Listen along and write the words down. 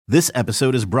This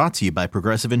episode is brought to you by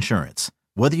Progressive Insurance.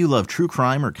 Whether you love true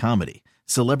crime or comedy,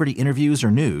 celebrity interviews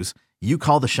or news, you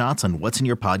call the shots on what's in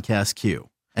your podcast queue.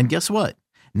 And guess what?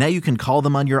 Now you can call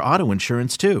them on your auto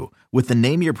insurance too with the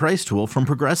Name Your Price tool from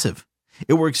Progressive.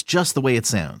 It works just the way it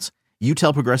sounds. You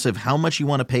tell Progressive how much you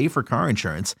want to pay for car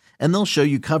insurance, and they'll show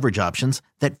you coverage options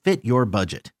that fit your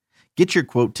budget. Get your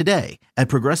quote today at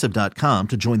Progressive.com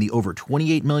to join the over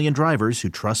 28 million drivers who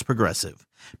trust Progressive.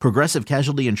 Progressive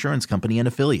Casualty Insurance Company and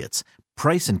Affiliates.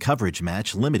 Price and coverage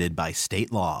match limited by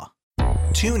state law.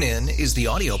 TuneIn is the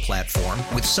audio platform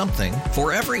with something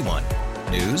for everyone.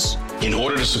 News. In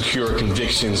order to secure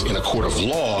convictions in a court of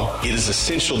law, it is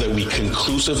essential that we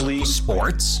conclusively.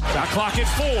 Sports. Shot clock at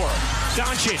 4.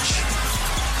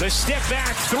 Doncic. The step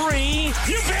back 3.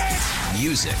 You bet.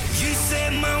 Music. You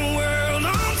set my world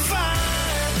on fire.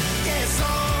 Yes,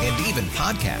 and even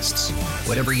podcasts.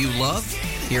 Whatever you love,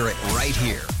 hear it right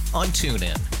here on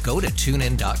TuneIn. Go to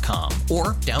TuneIn.com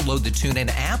or download the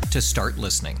TuneIn app to start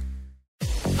listening.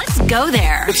 Let's go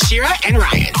there. With Shira and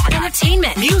Ryan.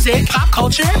 Entertainment. Music. Pop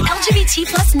culture. LGBT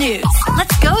plus news.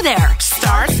 Let's go there.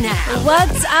 Starts now.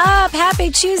 What's up?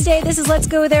 Happy Tuesday. This is Let's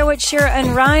Go There with Shira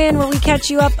and Ryan, where we catch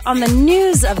you up on the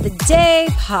news of the day,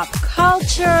 pop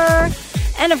culture,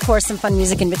 and, of course, some fun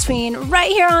music in between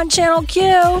right here on Channel Q.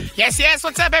 Yes.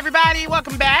 What's up, everybody?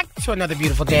 Welcome back to another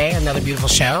beautiful day, another beautiful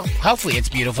show. Hopefully it's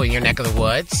beautiful in your neck of the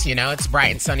woods. You know, it's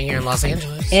bright and sunny here in Los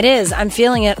Angeles. It is. I'm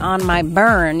feeling it on my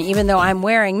burn, even though I'm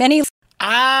wearing many...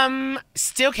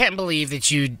 Still can't believe that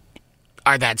you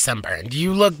are that sunburned.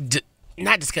 You look...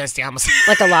 not disgusting, almost.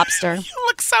 Like a lobster. You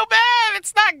look so bad.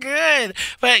 It's not good.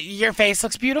 But your face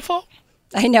looks beautiful.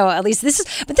 I know, at least this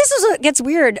is... But this is what gets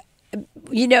weird.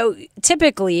 You know,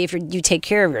 typically, if you take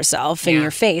care of yourself and your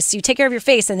face, you take care of your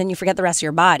face and then you forget the rest of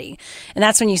your body. And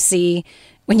that's when you see,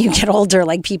 when you get older,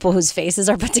 like people whose faces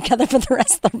are put together for the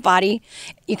rest of the body,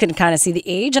 you can kind of see the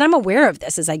age. And I'm aware of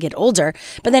this as I get older.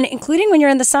 But then including when you're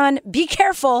in the sun, be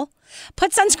careful.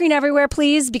 Put sunscreen everywhere,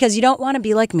 please, because you don't want to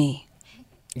be like me.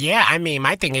 Yeah, I mean,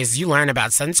 my thing is you learn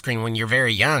about sunscreen when you're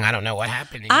very young. I don't know what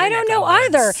happened. I don't know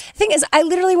either. The thing is, I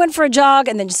literally went for a jog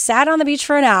and then just sat on the beach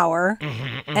for an hour.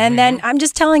 And then I'm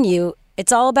just telling you,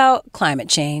 it's all about climate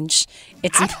change. I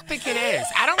don't think it is.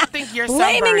 I don't think your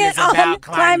blaming sunburn it is about on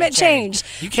climate change.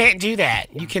 You can't do that.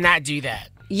 You cannot do that.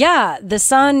 Yeah, the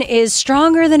sun is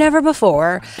stronger than ever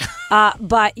before.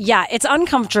 But yeah, it's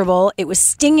uncomfortable. It was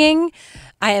stinging.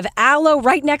 I have aloe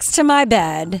right next to my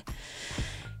bed.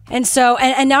 And so,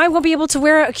 and now I won't be able to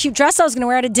wear a cute dress I was going to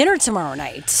wear at a dinner tomorrow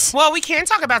night. Well, we can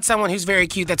talk about someone who's very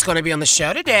cute that's going to be on the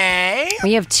show today.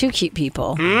 We have two cute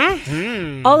people.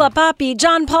 Hola, Papi.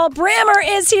 John Paul Brammer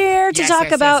is here to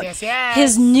talk about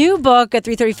his new book at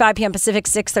 3:35 p.m. Pacific,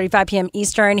 6:35 p.m.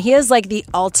 Eastern. He is like the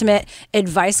ultimate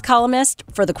advice columnist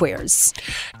for the queers.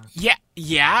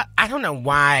 Yeah. I don't know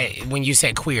why when you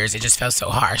said queers, it just felt so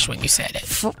harsh when you said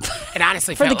it. It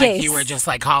honestly felt like you were just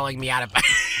like calling me out of...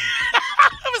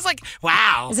 I was like,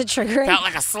 wow. Is it triggering? Felt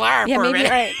like a slur for a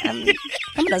minute. Right. I'm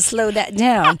going to slow that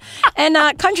down. And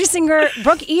country singer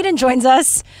Brooke Eden joins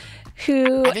us,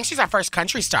 who... I think she's our first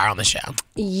country star on the show.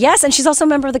 Yes, and she's also a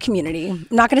member of the community. I'm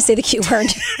not going to say the Q word.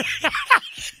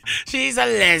 She's a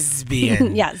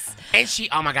lesbian. Yes. And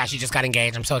oh my gosh, she just got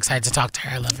engaged. I'm so excited to talk to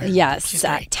her. I love her. Yes. She's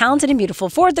great. Talented and beautiful.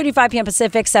 4:35 p.m.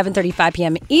 Pacific, 7:35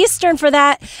 p.m. Eastern for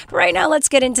that. But right now, let's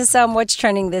get into some what's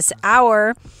trending this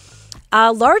hour.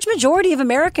 A large majority of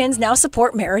Americans now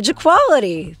support marriage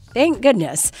equality. Thank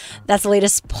goodness. That's the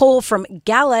latest poll from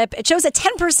Gallup. It shows a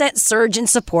 10% surge in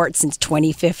support since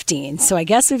 2015. So I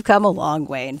guess we've come a long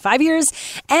way in 5 years.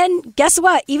 And guess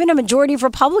what? Even a majority of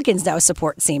Republicans now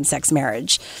support same-sex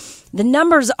marriage. The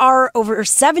numbers are over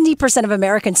 70% of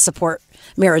Americans support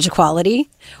marriage equality,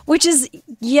 which is,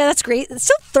 that's great. It's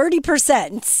still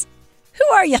 30%. Who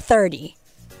are you, 30?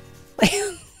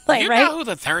 You know who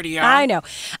the 30 are. I know.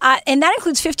 And that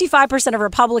includes 55% of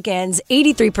Republicans,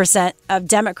 83% of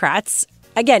Democrats.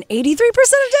 Again, 83% of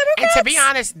Democrats? And to be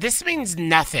honest, this means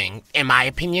nothing, in my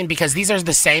opinion, because these are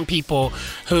the same people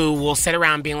who will sit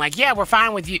around being like, yeah, we're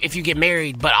fine with you if you get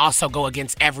married, but also go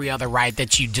against every other right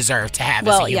that you deserve to have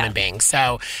as a human being.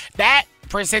 So that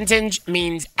percentage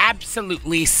means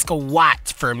absolutely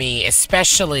squat for me,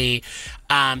 especially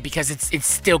because it's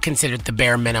still considered the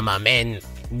bare minimum. And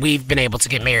we've been able to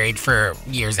get married for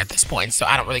years at this point, so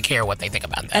I don't really care what they think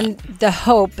about that. And the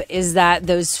hope is that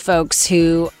those folks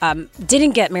who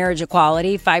didn't get marriage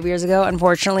equality 5 years ago,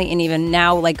 unfortunately, and even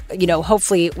now,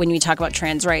 hopefully when we talk about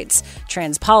trans rights,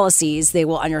 trans policies, they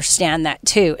will understand that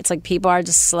too. It's like people are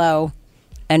just slow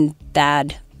and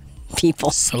bad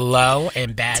people. Slow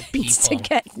and bad people. To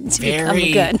become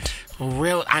Very good.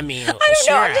 Real. I mean, I don't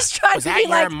know. I'm just trying was to that be your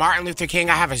like, Martin Luther King?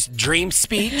 I have a dream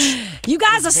speech. you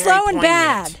guys are Very slow and poignant.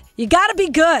 bad. You got to be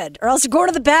good, or else you're going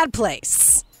to the bad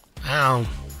place. Oh,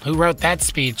 who wrote that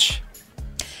speech?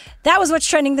 That was what's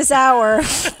trending this hour.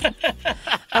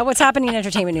 What's happening in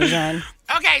entertainment news, Ryan?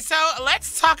 Okay, so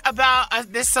let's talk about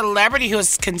this celebrity who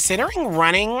is considering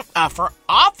running for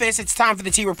office. It's time for the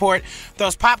T Report.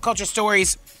 Those pop culture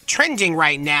stories trending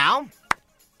right now.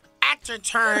 Actor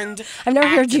turned I've never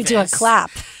heard you do a activist.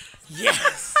 clap.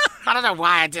 Yes. I don't know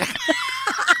why I did.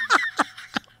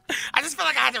 I just feel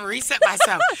like I had to reset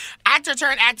myself. Actor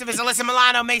turned activist Alyssa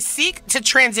Milano may seek to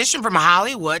transition from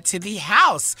Hollywood to the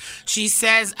House. She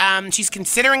says she's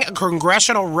considering a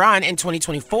congressional run in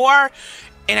 2024.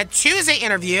 In a Tuesday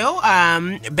interview,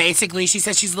 basically, she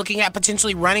says she's looking at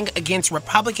potentially running against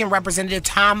Republican Representative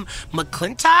Tom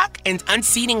McClintock and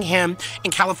unseating him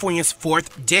in California's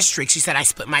 4th District. She said, I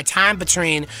split my time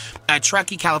between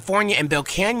Truckee, California and Bill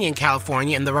Canyon,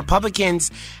 California, and the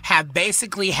Republicans have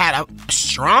basically had a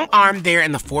strong arm there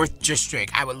in the 4th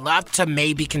District. I would love to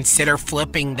maybe consider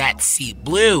flipping that seat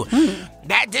blue.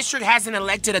 That district hasn't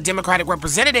elected a Democratic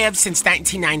representative since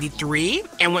 1993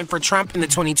 and went for Trump in the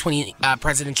 2020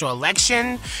 presidential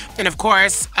election. And of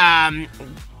course,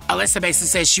 Alyssa basically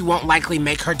says she won't likely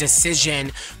make her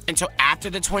decision until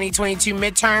after the 2022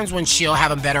 midterms when she'll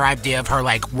have a better idea of her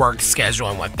work schedule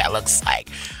and what that looks like.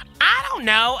 I don't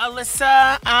know,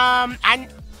 Alyssa.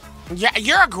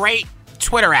 You're a great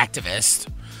Twitter activist,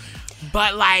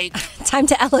 but Time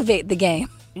to elevate the game.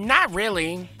 not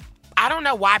really. I don't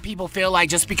know why people feel like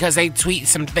just because they tweet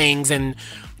some things and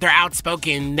they're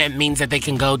outspoken, that means that they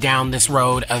can go down this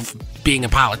road of being in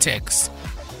politics.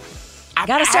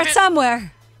 Got to start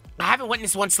somewhere. I haven't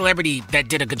witnessed one celebrity that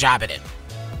did a good job at it.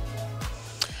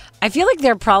 I feel like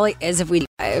there probably is if we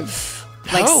a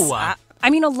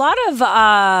lot of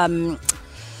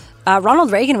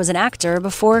Ronald Reagan was an actor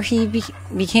before he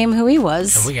became who he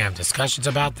was. And we can have discussions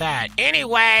about that.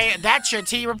 Anyway, that's your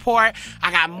T Report.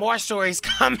 I got more stories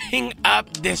coming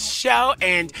up this show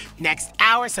and next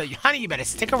hour, so honey, you better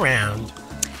stick around.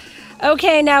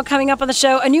 Okay, now coming up on the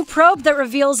show, a new probe that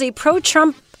reveals a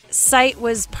pro-Trump site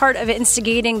was part of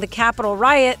instigating the Capitol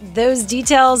riot. Those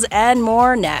details and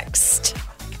more next.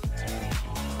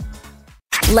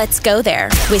 Let's go there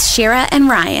with Shira and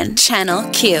Ryan, Channel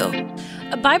Q.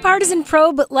 A bipartisan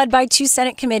probe led by 2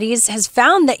 Senate committees has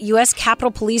found that U.S.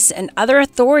 Capitol Police and other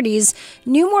authorities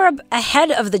knew more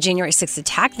ahead of the January 6th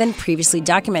attack than previously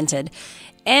documented.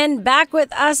 And back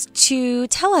with us to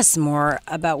tell us more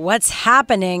about what's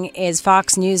happening is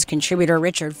Fox News contributor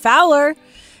Richard Fowler.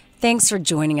 Thanks for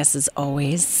joining us as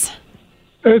always.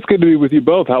 It's good to be with you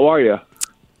both. How are you?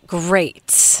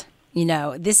 Great. You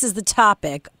know, this is the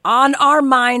topic on our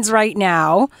minds right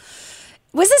now.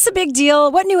 Was this a big deal?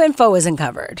 What new info was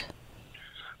uncovered?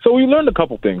 So we learned a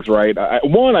couple things, right?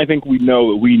 One, I think we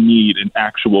know that we need an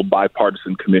actual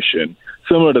bipartisan commission,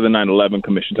 similar to the 9/11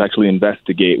 commission, to actually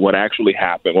investigate what actually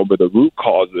happened, what were the root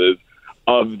causes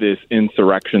of this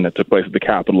insurrection that took place at the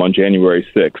Capitol on January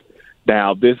 6th.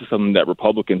 Now, this is something that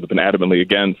Republicans have been adamantly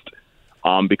against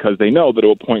because they know that it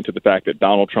will point to the fact that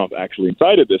Donald Trump actually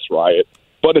incited this riot,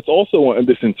 but it's also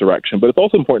this insurrection. But it's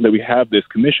also important that we have this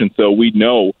commission so we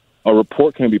know a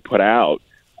report can be put out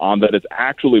that is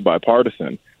actually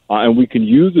bipartisan. And we can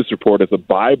use this report as a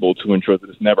Bible to ensure that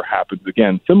this never happens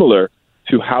again, similar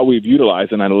to how we've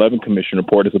utilized the 9/11 Commission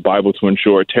report as a Bible to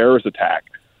ensure a terrorist attack,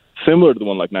 similar to the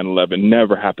one like 9/11,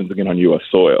 never happens again on U.S.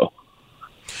 soil.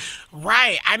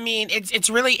 Right. I mean, it's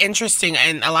really interesting,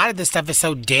 and a lot of this stuff is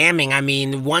so damning. I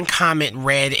mean, one comment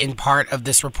read in part of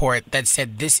this report that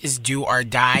said, "This is do or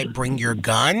die, bring your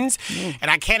guns."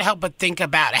 And I can't help but think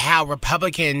about how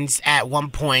Republicans at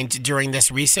one point during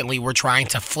this recently were trying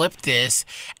to flip this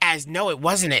as, no, it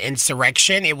wasn't an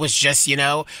insurrection. It was just,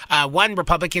 one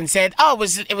Republican said, oh,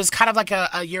 it was kind of like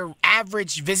your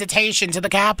average visitation to the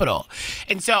Capitol.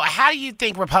 And so how do you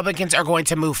think Republicans are going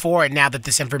to move forward now that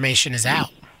this information is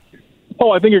out?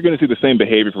 Oh, I think you're going to see the same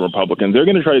behavior from Republicans. They're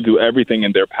going to try to do everything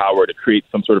in their power to create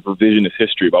some sort of revisionist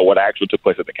history about what actually took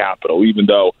place at the Capitol, even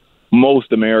though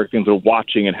most Americans are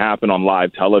watching it happen on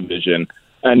live television.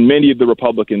 And many of the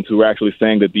Republicans who are actually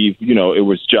saying that it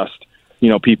was just,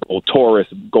 people,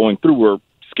 tourists going through were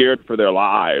scared for their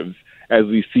lives, as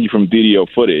we see from video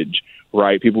footage,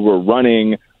 right? People were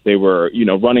running. They were,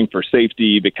 running for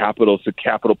safety. The Capitol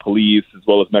Police, as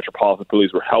well as Metropolitan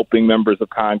Police, were helping members of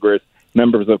Congress.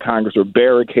 Members of Congress were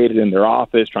barricaded in their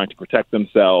office trying to protect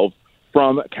themselves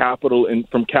from Capitol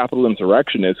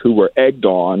insurrectionists who were egged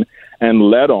on and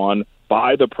led on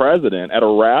by the president at a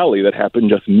rally that happened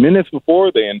just minutes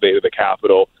before they invaded the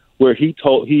Capitol, where he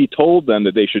told them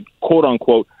that they should, quote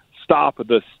unquote, stop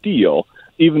the steal,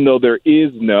 even though there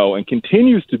is no and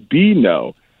continues to be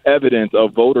no evidence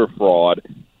of voter fraud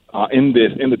in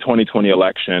the 2020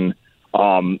 election,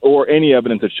 or any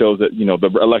evidence that shows that, you know, the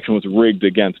election was rigged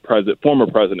against former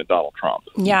President Donald Trump.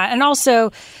 Yeah, and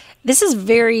also, this is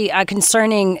very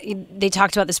concerning. They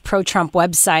talked about this pro-Trump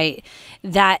website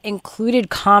that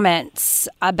included comments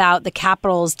about the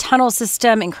Capitol's tunnel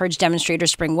system, encouraged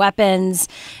demonstrators to bring weapons,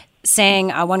 saying,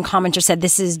 one commenter said,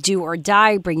 "This is do or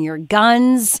die, bring your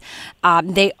guns."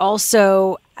 They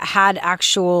also had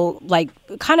actual,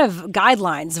 kind of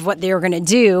guidelines of what they were going to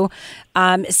do,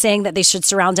 saying that they should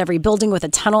surround every building with a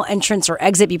tunnel entrance or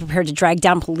exit, be prepared to drag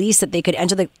down police, that they could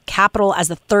enter the Capitol as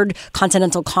the Third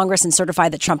Continental Congress and certify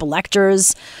the Trump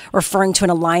electors, referring to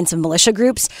an alliance of militia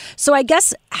groups. So I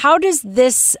guess, how does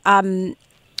this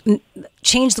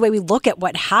change the way we look at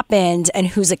what happened and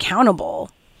who's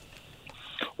accountable?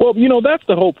 Well, you know, that's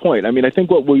the whole point. I mean, I think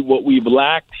what we've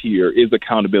lacked here is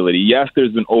accountability. Yes,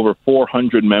 there's been over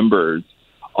 400 members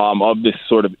of this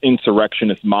sort of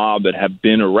insurrectionist mob that have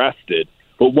been arrested.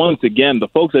 But once again, the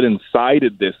folks that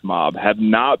incited this mob have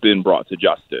not been brought to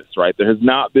justice, right? There has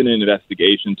not been an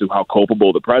investigation to how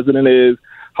culpable the president is,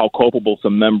 how culpable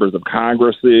some members of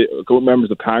Congress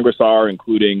are,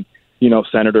 including, you know,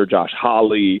 Senator Josh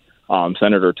Hawley,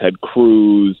 Senator Ted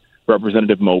Cruz,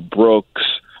 Representative Mo Brooks,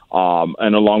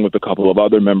 and along with a couple of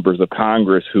other members of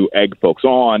Congress who egged folks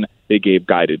on. They gave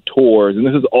guided tours. And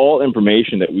this is all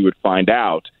information that we would find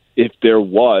out if there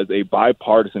was a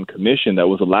bipartisan commission that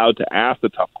was allowed to ask the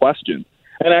tough questions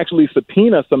and actually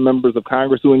subpoena some members of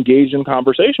Congress who engaged in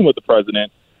conversation with the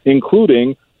president,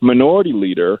 including Minority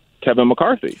Leader Kevin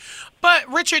McCarthy. But,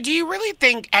 Richard, do you really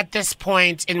think at this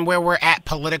point in where we're at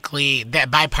politically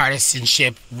that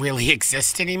bipartisanship really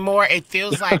exists anymore? It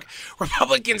feels like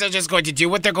Republicans are just going to do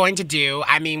what they're going to do.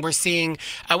 I mean, we're seeing,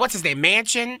 what's his name,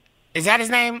 Manchin? Is that his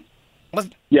name?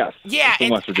 Yes. Yeah. In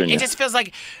West Virginia. It just feels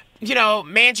like, you know,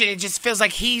 Manchin, it just feels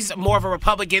like he's more of a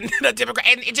Republican than a Democrat.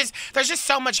 And there's just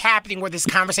so much happening where this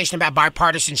conversation about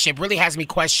bipartisanship really has me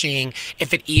questioning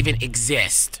if it even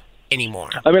exists anymore.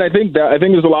 I mean, I think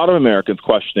there's a lot of Americans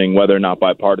questioning whether or not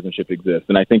bipartisanship exists.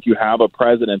 And I think you have a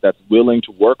president that's willing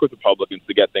to work with Republicans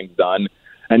to get things done.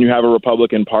 And you have a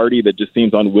Republican Party that just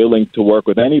seems unwilling to work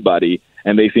with anybody.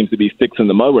 And they seem to be sticks in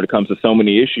the mud when it comes to so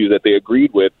many issues that they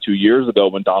agreed with 2 years ago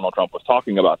when Donald Trump was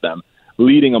talking about them,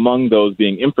 leading among those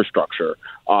being infrastructure.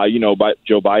 But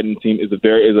Joe Biden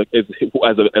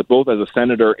both as a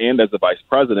senator and as a vice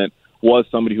president, was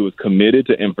somebody who was committed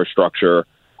to infrastructure.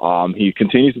 He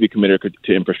continues to be committed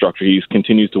to infrastructure. He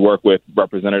continues to work with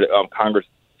Senator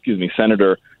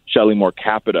Shelley Moore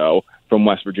Capito from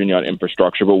West Virginia on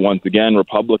infrastructure. But once again,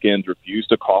 Republicans refuse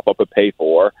to cough up a pay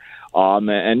for.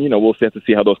 We'll have to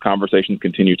see how those conversations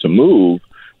continue to move.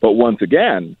 But once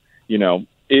again,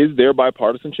 is there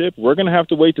bipartisanship? We're going to have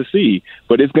to wait to see.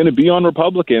 But it's going to be on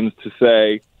Republicans to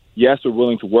say, yes, we're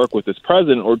willing to work with this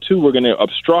president, or two, we're going to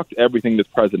obstruct everything this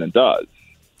president does.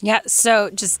 Yeah, so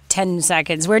just 10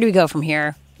 seconds. Where do we go from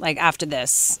here, after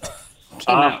this?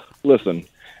 Listen,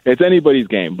 it's anybody's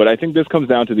game, but I think this comes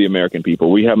down to the American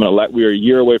people. We are a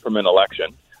year away from an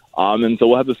election, and so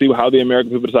we'll have to see how the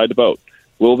American people decide to vote.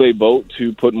 Will they vote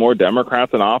to put more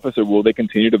Democrats in office, or will they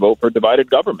continue to vote for divided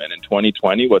government? In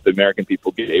 2020, what the American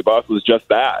people gave us was just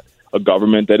that, a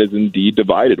government that is indeed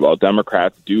divided. While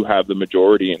Democrats do have the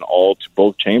majority in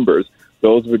both chambers,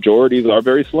 those majorities are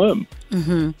very slim.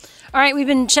 Mm-hmm. All right, we've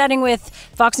been chatting with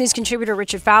Fox News contributor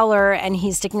Richard Fowler, and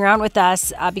he's sticking around with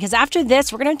us because after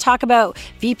this, we're going to talk about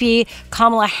VP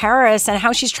Kamala Harris and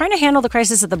how she's trying to handle the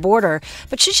crisis at the border.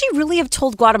 But should she really have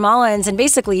told Guatemalans and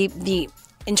basically the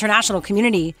international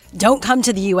community, don't come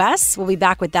to the U.S.? We'll be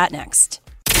back with that next.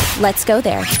 Let's go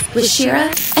there with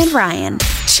Shira and Ryan.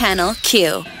 Channel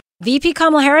Q. VP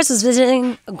Kamala Harris was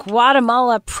visiting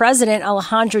Guatemala President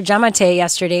Alejandro Giammattei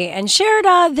yesterday and shared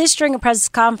this during a press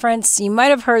conference. You might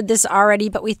have heard this already,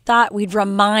 but we thought we'd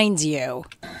remind you.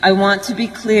 I want to be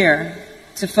clear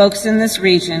to folks in this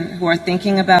region who are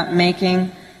thinking about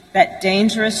making that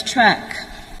dangerous trek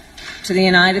to the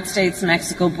United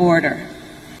States-Mexico border.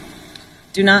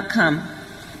 Do not come.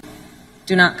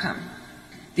 Do not come.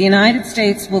 The United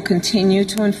States will continue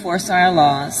to enforce our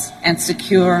laws and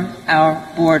secure our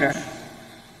border.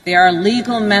 There are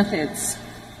legal methods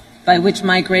by which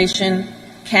migration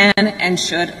can and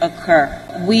should occur.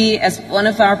 We, as one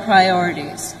of our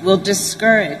priorities, will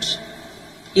discourage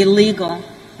illegal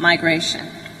migration.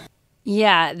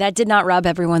 Yeah, that did not rub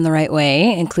everyone the right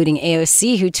way, including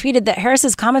AOC, who tweeted that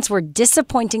Harris's comments were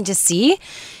disappointing to see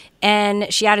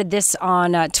And she added this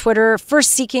on Twitter.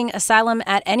 First, seeking asylum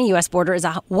at any U.S. border is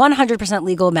a 100%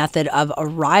 legal method of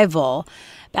arrival.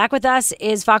 Back with us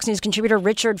is Fox News contributor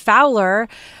Richard Fowler.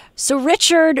 So,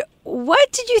 Richard,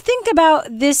 what did you think about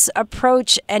this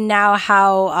approach and now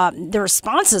how the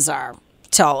responses are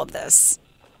to all of this?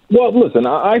 Well, listen,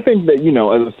 I think that,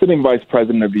 as a sitting vice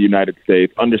president of the United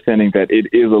States, understanding that it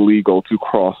is illegal to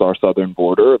cross our southern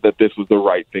border, that this was the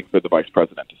right thing for the vice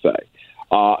president to say.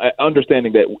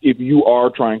 Understanding that if you are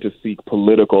trying to seek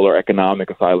political or economic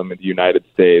asylum in the United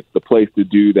States, the place to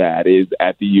do that is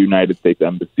at the United States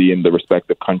Embassy in the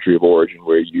respective country of origin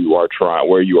where you are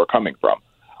coming from.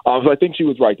 So I think she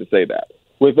was right to say that.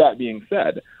 With that being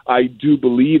said, I do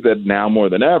believe that now more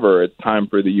than ever, it's time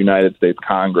for the United States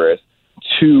Congress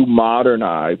to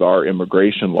modernize our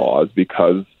immigration laws,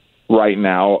 because right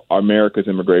now America's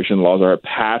immigration laws are a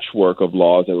patchwork of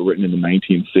laws that were written in the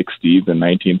 1960s and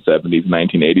 1970s,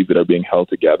 1980s that are being held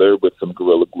together with some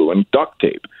gorilla glue and duct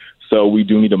tape. So we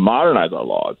do need to modernize our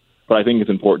laws. But I think it's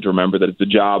important to remember that it's the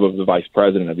job of the vice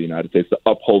president of the United States to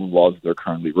uphold the laws that are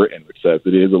currently written, which says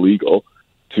it is illegal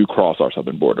to cross our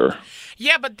southern border.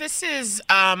 Yeah, but this is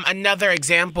another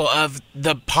example of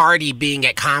the party being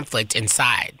at conflict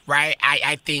inside, right?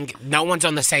 I think no one's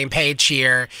on the same page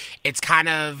here. It's kind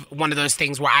of one of those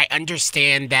things where I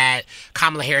understand that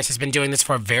Kamala Harris has been doing this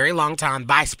for a very long time.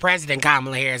 Vice President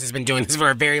Kamala Harris has been doing this for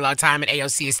a very long time, and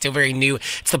AOC is still very new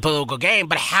to the political game.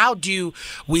 But how do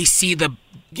we see the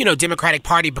Democratic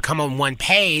Party become on one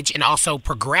page and also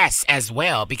progress as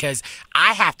well? Because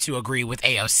I have to agree with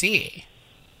AOC.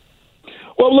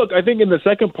 Well, look, I think in the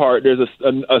second part, there's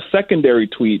a secondary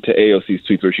tweet to AOC's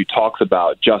tweets where she talks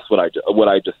about just what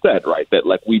I just said, right? That,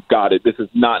 like, we've got it. This is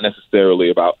not necessarily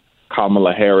about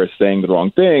Kamala Harris saying the wrong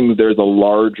thing. There's a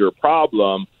larger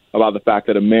problem about the fact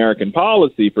that American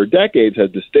policy for decades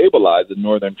has destabilized the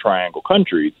Northern Triangle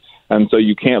countries. And so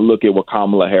you can't look at what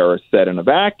Kamala Harris said in a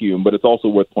vacuum, but it's also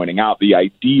worth pointing out the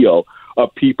ideal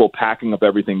of people packing up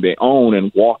everything they own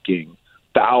and walking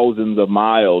thousands of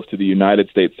miles to the United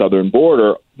States southern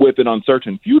border with an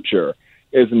uncertain future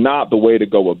is not the way to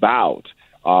go about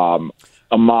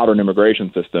a modern immigration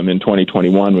system in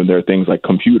 2021 when there are things like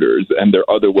computers and there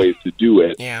are other ways to do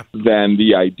it than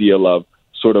the ideal of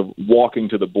sort of walking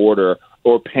to the border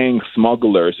or paying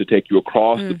smugglers to take you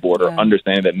across the border,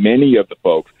 understanding that many of the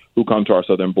folks who come to our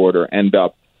southern border end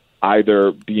up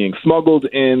either being smuggled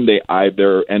in, they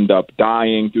either end up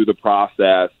dying through the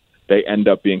process, they end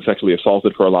up being sexually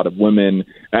assaulted for a lot of women.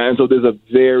 And so this is a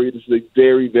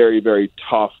very, very, very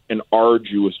tough and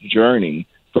arduous journey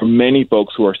for many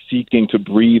folks who are seeking to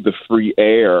breathe the free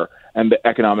air and the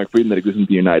economic freedom that exists in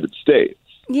the United States.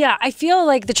 Yeah, I feel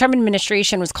like the Trump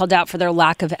administration was called out for their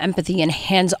lack of empathy and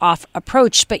hands-off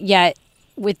approach, but yet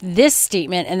with this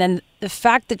statement and then the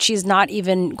fact that she's not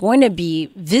even going to be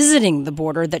visiting the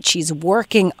border that she's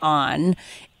working on,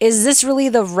 is this really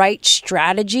the right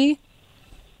strategy?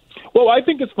 Well, I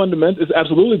think it's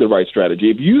absolutely the right strategy.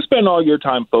 If you spend all your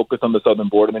time focused on the southern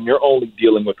border, then you're only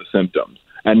dealing with the symptoms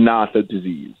and not the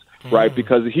disease, right?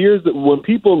 Because when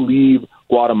people leave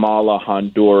Guatemala,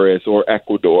 Honduras, or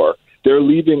Ecuador, they're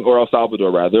leaving, or El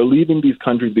Salvador rather, they're leaving these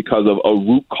countries because of a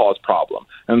root cause problem.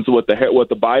 And so what the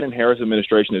Biden-Harris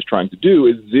administration is trying to do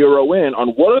is zero in on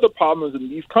what are the problems in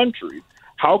these countries.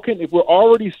 If we're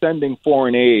already sending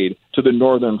foreign aid to the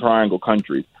Northern Triangle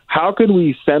countries, how can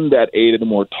we send that aid in a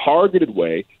more targeted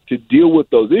way to deal with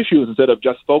those issues instead of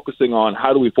just focusing on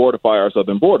how do we fortify our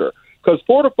southern border? Because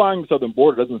fortifying the southern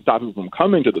border doesn't stop people from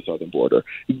coming to the southern border.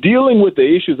 Dealing with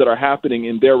the issues that are happening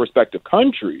in their respective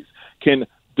countries can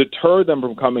deter them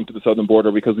from coming to the southern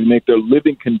border because we make their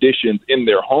living conditions in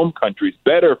their home countries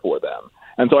better for them.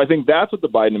 And so I think that's what the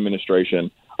Biden administration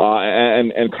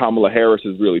and Kamala Harris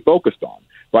is really focused on,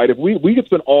 right? If we could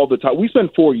spend all the time, we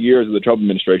spent 4 years of the Trump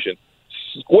administration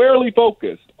squarely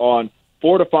focused on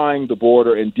fortifying the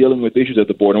border and dealing with issues at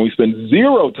the border, and we spend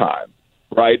zero time,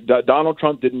 right? Donald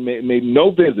Trump made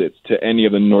no visits to any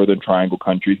of the Northern Triangle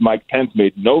countries. Mike Pence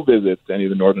made no visits to any of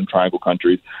the Northern Triangle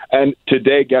countries. And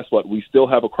today, guess what? We still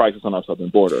have a crisis on our southern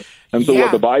border. And so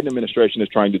what the Biden administration is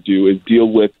trying to do is deal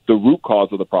with the root cause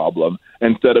of the problem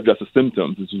instead of just the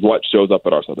symptoms. This is what shows up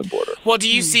at our southern border. Well, do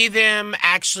you see them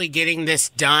actually getting this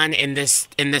done in this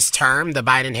term, the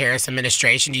Biden-Harris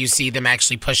administration? Do you see them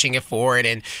actually pushing it forward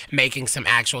and making some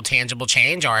actual tangible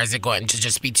change, or is it going to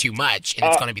just be too much and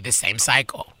it's going to be the same cycle?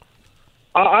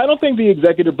 I don't think the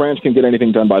executive branch can get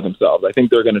anything done by themselves. I think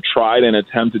they're going to try and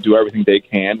attempt to do everything they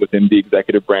can within the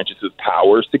executive branch's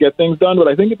powers to get things done. But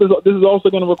I think this is also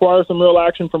going to require some real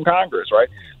action from Congress, right?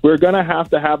 We're going to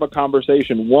have a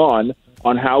conversation, one,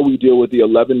 on how we deal with the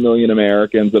 11 million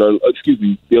Americans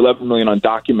the 11 million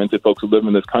undocumented folks who live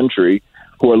in this country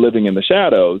who are living in the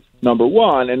shadows, number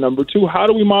one. And number two, how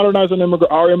do we modernize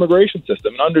our immigration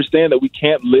system and understand that we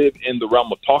can't live in the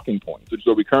realm of talking points, which is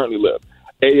where we currently live.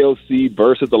 AOC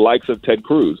versus the likes of Ted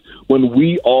Cruz, when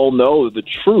we all know the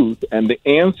truth and the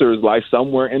answers lie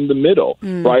somewhere in the middle,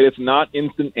 right? It's not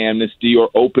instant amnesty or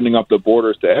opening up the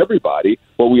borders to everybody.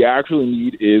 What we actually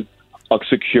need is a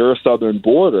secure southern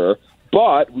border,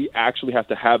 but we actually have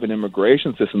to have an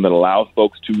immigration system that allows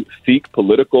folks to seek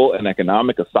political and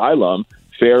economic asylum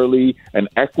fairly and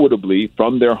equitably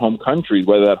from their home countries,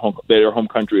 whether their home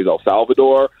country is El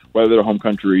Salvador, whether their home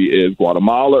country is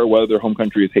Guatemala, or whether their home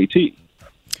country is Haiti.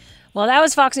 Well, that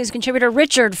was Fox News contributor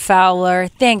Richard Fowler.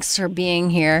 Thanks for being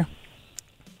here.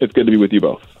 It's good to be with you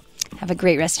both. Have a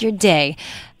great rest of your day.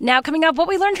 Now, coming up, what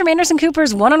we learned from Anderson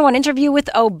Cooper's one-on-one interview with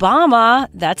Obama.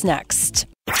 That's next.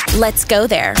 Let's go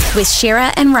there with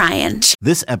Shira and Ryan.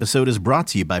 This episode is brought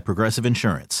to you by Progressive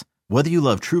Insurance. Whether you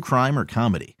love true crime or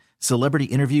comedy, celebrity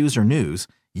interviews or news,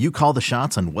 you call the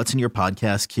shots on what's in your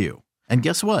podcast queue. And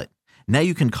guess what? Now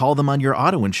you can call them on your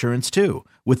auto insurance too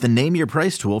with the Name Your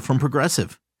Price tool from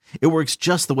Progressive. It works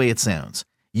just the way it sounds.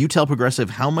 You tell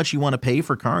Progressive how much you want to pay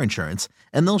for car insurance,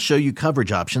 and they'll show you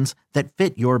coverage options that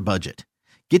fit your budget.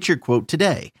 Get your quote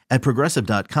today at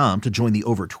Progressive.com to join the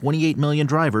over 28 million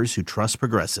drivers who trust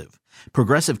Progressive.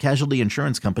 Progressive Casualty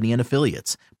Insurance Company and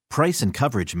Affiliates. Price and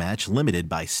coverage match limited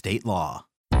by state law.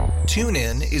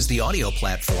 TuneIn is the audio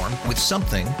platform with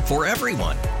something for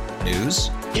everyone. News.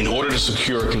 In order to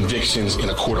secure convictions in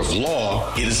a court of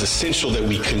law, it is essential that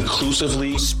we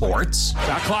conclusively. Sports.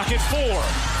 Shot clock at 4.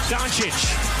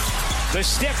 Doncic. The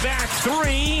step back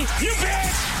 3. You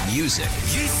bet. Music.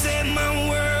 You set my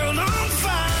world on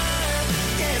fire.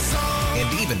 Yes,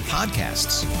 and even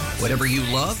podcasts. Whatever you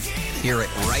love, hear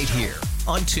it right here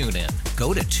on TuneIn.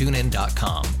 Go to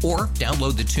TuneIn.com or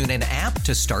download the TuneIn app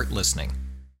to start listening.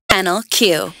 Channel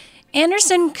Q.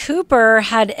 Anderson Cooper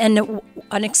had an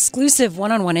exclusive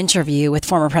one-on-one interview with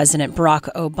former President Barack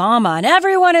Obama, and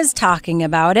everyone is talking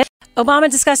about it.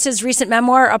 Obama discussed his recent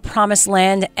memoir, A Promised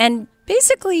Land, and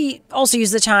basically also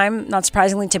used the time, not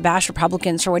surprisingly, to bash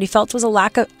Republicans for what he felt was a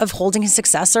lack of holding his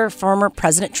successor, former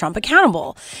President Trump,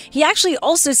 accountable. He actually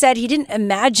also said he didn't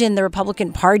imagine the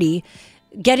Republican Party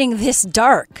getting this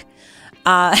dark.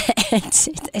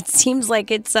 It seems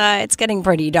like it's getting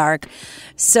pretty dark.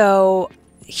 So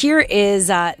here is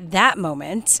that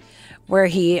moment where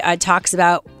he talks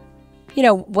about,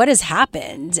 what has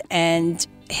happened and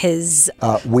his...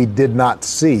 we did not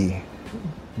see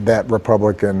that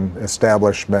Republican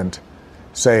establishment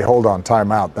say, hold on,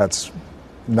 time out, that's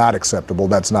not acceptable,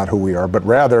 that's not who we are, but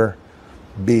rather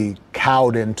be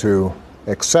cowed into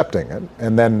accepting it,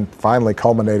 and then finally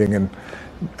culminating in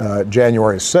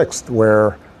January 6th,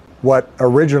 where what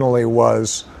originally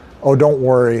was, oh, don't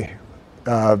worry,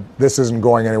 this isn't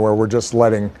going anywhere, we're just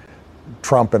letting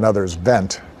Trump and others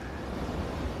vent.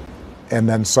 And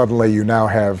then suddenly you now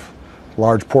have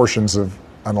large portions of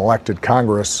an elected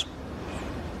Congress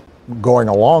going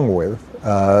along with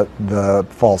the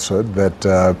falsehood that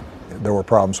there were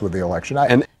problems with the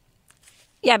election.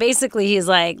 Yeah, basically he's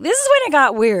like, this is when it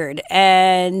got weird.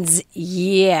 And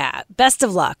yeah, best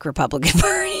of luck, Republican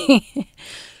Party.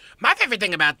 My favorite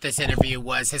thing about this interview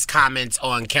was his comments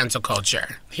on cancel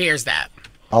culture. Here's that.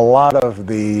 A lot of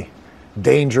the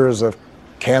dangers of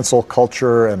cancel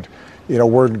culture and,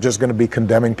 we're just going to be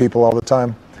condemning people all the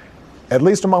time. At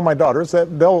least among my daughters,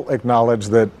 that they'll acknowledge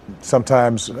that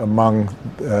sometimes among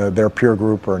their peer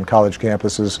group or in college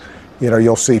campuses,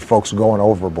 you'll see folks going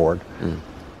overboard.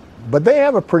 But they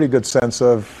have a pretty good sense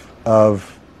of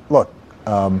look,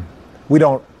 we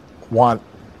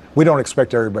don't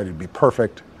expect everybody to be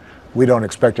perfect. We don't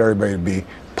expect everybody to be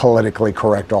politically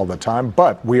correct all the time,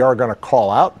 but we are going to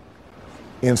call out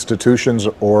institutions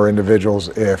or individuals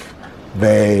if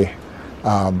they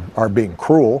are being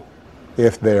cruel,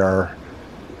 if they are,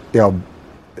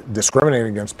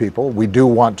 discriminating against people. We do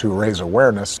want to raise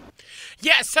awareness.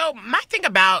 Yeah, so my thing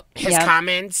about his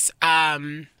comments,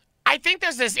 I think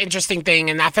there's this interesting thing,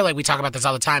 and I feel like we talk about this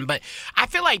all the time, but I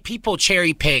feel like people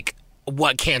cherry pick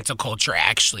what cancel culture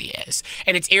actually is.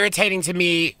 And it's irritating to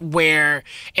me where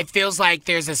it feels like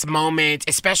there's this moment,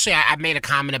 especially I made a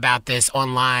comment about this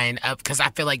online because I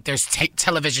feel like there's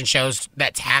television shows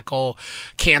that tackle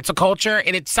cancel culture,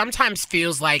 and it sometimes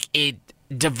feels like it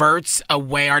diverts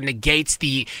away or negates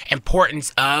the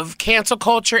importance of cancel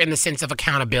culture in the sense of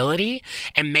accountability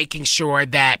and making sure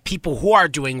that people who are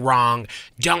doing wrong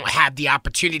don't have the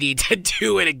opportunity to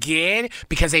do it again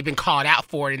because they've been called out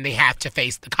for it and they have to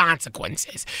face the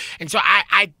consequences. And so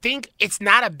I think it's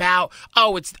not about,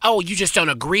 you just don't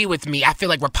agree with me. I feel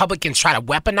like Republicans try to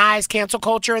weaponize cancel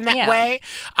culture in that way.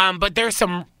 But there's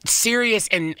some serious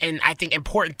and I think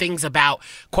important things about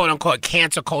quote-unquote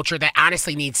cancel culture that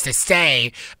honestly needs to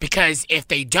stay, because if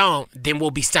they don't, then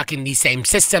we'll be stuck in these same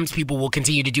systems. People will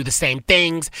continue to do the same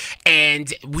things,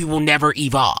 and we will never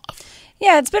evolve.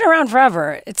 Yeah, it's been around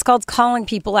forever. It's called calling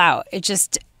people out. It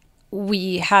just,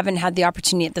 we haven't had the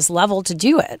opportunity at this level to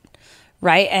do it,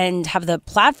 right? And have the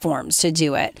platforms to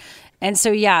do it. And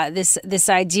so, yeah, this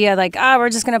idea like, we're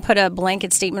just going to put a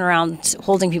blanket statement around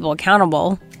holding people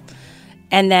accountable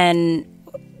and then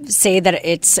say that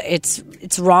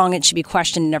it's wrong, it should be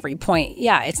questioned at every point.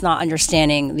 Yeah, it's not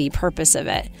understanding the purpose of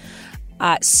it.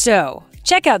 So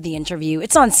check out the interview.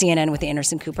 It's on CNN with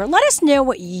Anderson Cooper. Let us know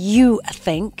what you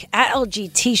think. At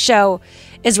LGT Show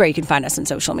is where you can find us on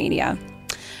social media.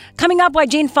 Coming up, why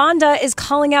Jane Fonda is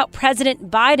calling out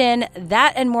President Biden.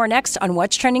 That and more next on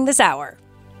What's Trending This Hour.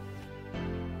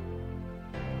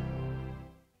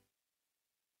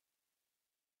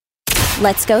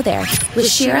 Let's go there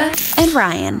with Shira and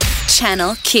Ryan,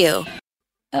 Channel Q.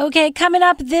 Okay, coming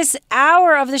up this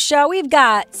hour of the show, we've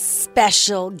got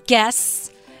special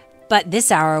guests. But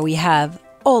this hour, we have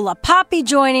Ola Poppy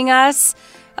joining us,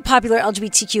 a popular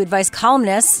LGBTQ advice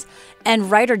columnist,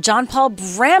 and writer John Paul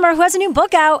Brammer, who has a new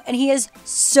book out, and he is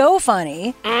so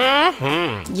funny.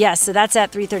 Mm-hmm. Yes, so that's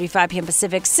at 3:35 p.m.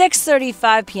 Pacific,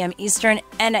 6:35 p.m. Eastern.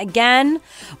 And again,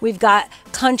 we've got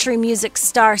country music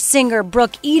star, singer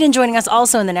Brooke Eden joining us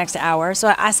also in the next hour.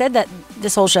 So I said that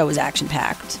this whole show was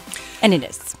action-packed, and it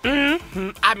is. Mm-hmm.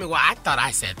 I thought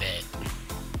I said that.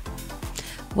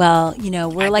 Well,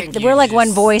 we're like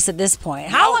one voice at this point.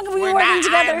 How long have we been working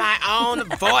together? I am my own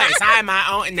voice. I am my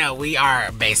own. No, we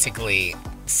are basically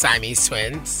Siamese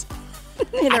twins.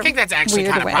 I think that's actually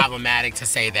kind of problematic to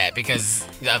say that because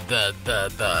of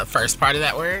the first part of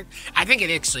that word. I think it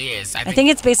actually is. I think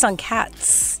it's based on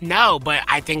cats. No, but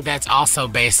I think that's also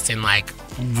based in like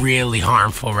really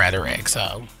harmful rhetoric.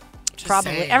 So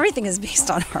probably everything is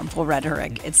based on harmful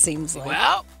rhetoric. It seems like.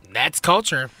 Well, that's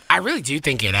culture. I really do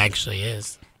think it actually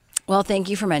is. Well, thank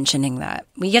you for mentioning that.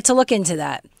 We get to look into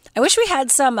that. I wish we had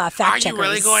some fact checkers. Are you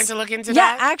really going to look into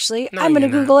that? Yeah, actually. No, I'm going to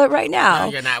Google it right now.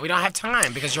 No, you're not. We don't have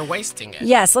time because you're wasting it.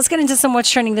 Yes, let's get into some What's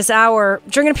Trending this hour.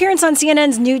 During an appearance on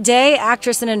CNN's New Day,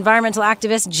 actress and environmental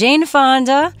activist Jane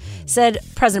Fonda said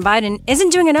President Biden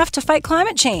isn't doing enough to fight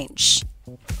climate change.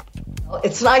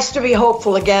 It's nice to be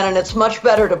hopeful again, and it's much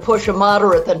better to push a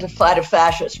moderate than to fight a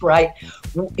fascist, right?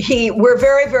 We're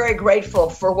very, very grateful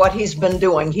for what he's been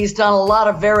doing. He's done a lot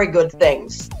of very good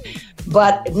things,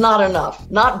 but not enough,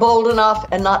 not bold enough,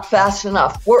 and not fast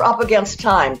enough. We're up against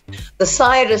time. The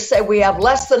scientists say we have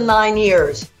less than 9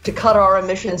 years to cut our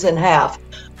emissions in half.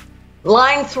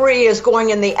 Line 3 is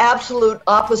going in the absolute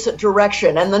opposite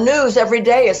direction, and the news every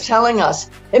day is telling us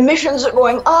emissions are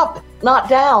going up, not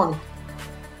down.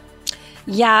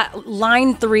 Yeah,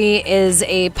 Line 3 is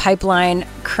a pipeline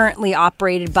currently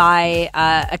operated by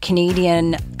a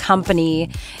Canadian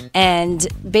company, and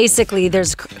basically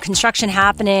there's construction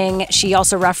happening. She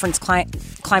also referenced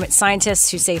climate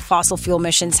scientists who say fossil fuel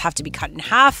emissions have to be cut in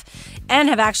half and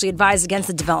have actually advised against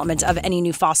the development of any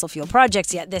new fossil fuel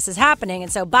projects, yet this is happening.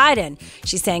 And so Biden,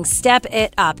 she's saying, step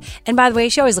it up. And by the way,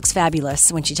 she always looks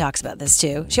fabulous when she talks about this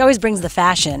too. She always brings the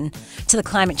fashion to the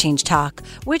climate change talk,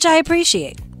 which I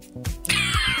appreciate.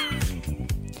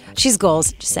 She's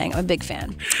goals, just saying. I'm a big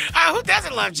fan. Who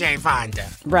doesn't love Jane Fonda?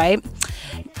 Right.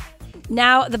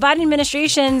 Now, the Biden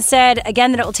administration said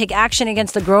again that it will take action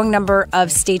against the growing number of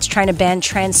states trying to ban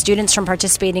trans students from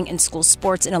participating in school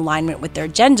sports in alignment with their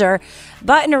gender.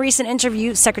 But in a recent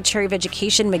interview, Secretary of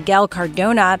Education Miguel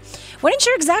Cardona wasn't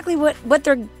sure exactly what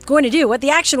they're going to do, what the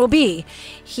action will be.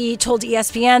 He told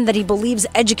ESPN that he believes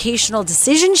educational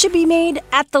decisions should be made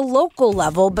at the local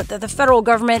level, but that the federal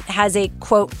government has a,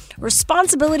 quote,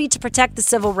 responsibility to protect the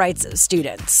civil rights of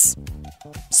students.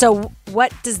 So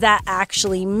what does that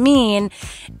actually mean?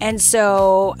 And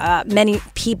so many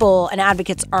people and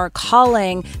advocates are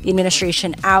calling the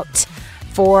administration out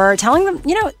for telling them,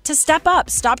 to step up.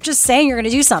 Stop just saying you're going to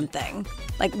do something.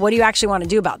 Like, what do you actually want to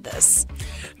do about this?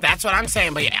 That's what I'm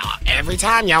saying. But every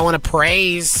time y'all want to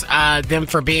praise them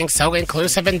for being so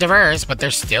inclusive and diverse, but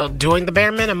they're still doing the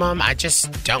bare minimum. I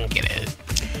just don't get it.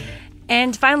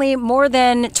 And finally, more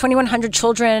than 2,100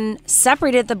 children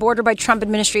separated at the border by Trump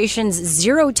administration's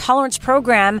zero tolerance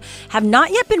program have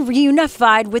not yet been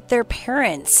reunified with their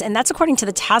parents. And that's according to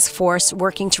the task force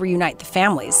working to reunite the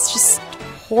families. It's just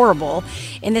horrible.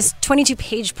 In this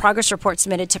 22-page progress report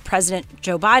submitted to President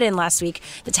Joe Biden last week,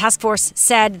 the task force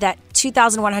said that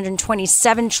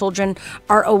 2,127 children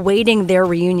are awaiting their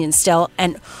reunion still,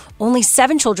 and only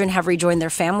 7 children have rejoined their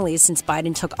families since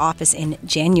Biden took office in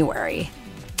January.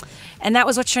 And that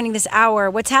was what's trending this hour.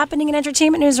 What's happening in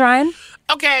entertainment news, Ryan?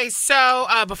 Okay, so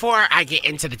before I get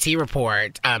into the T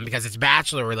report, because it's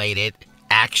Bachelor related,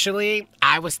 actually,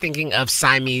 I was thinking of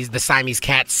the Siamese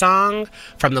Cat song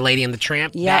from The Lady and the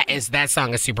Tramp. Yep. That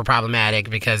song is super problematic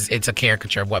because it's a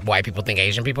caricature of what white people think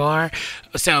Asian people are.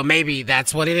 So maybe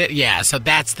that's what it is. Yeah, so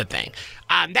that's the thing.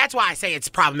 That's why I say it's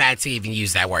problematic to even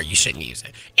use that word. You shouldn't use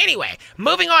it. Anyway,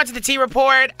 moving on to the T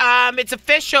report. It's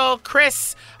official.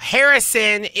 Chris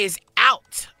Harrison is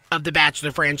out of the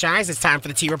Bachelor franchise. It's time for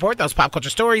the T report. Those pop culture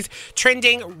stories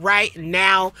trending right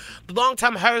now. The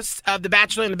longtime host of The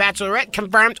Bachelor and The Bachelorette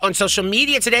confirmed on social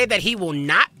media today that he will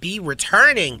not be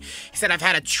returning. He said, "I've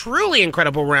had a truly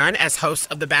incredible run as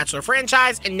host of The Bachelor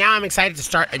franchise, and now I'm excited to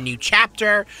start a new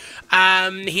chapter."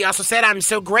 He also said, "I'm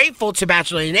so grateful to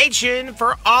Bachelor Nation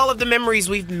for all of the memories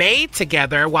we've made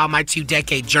together while my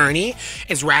 2-decade journey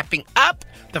is wrapping up.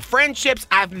 The friendships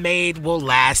I've made will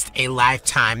last a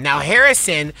lifetime." Now,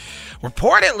 Harrison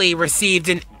reportedly received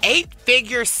an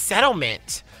 8-figure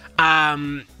settlement.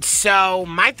 So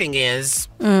my thing is,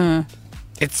 it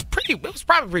was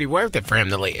probably pretty worth it for him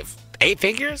to leave. 8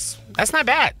 figures? That's not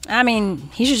bad. I mean,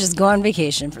 he should just go on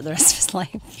vacation for the rest of his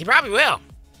life. He probably will.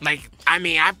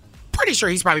 I'm pretty sure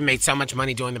he's probably made so much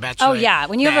money doing The Bachelor. Oh, yeah.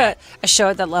 When you have a show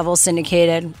at that level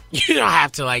syndicated. You don't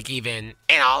have to, even...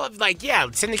 And all of,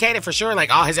 syndicated for sure.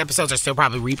 All his episodes are still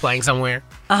probably replaying somewhere.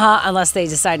 Unless they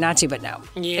decide not to, but no.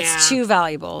 Yeah. It's too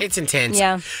valuable. It's intense.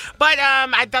 Yeah. But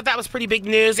I thought that was pretty big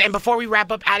news. And before we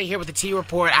wrap up out of here with the T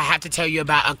report, I have to tell you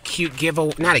about a cute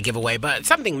giveaway. Not a giveaway, but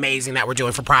something amazing that we're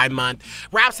doing for Pride Month.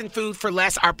 Ralphs and Food for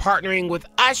Less are partnering with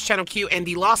us, Channel Q, and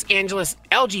the Los Angeles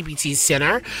LGBT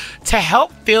Center to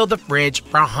help fill the fridge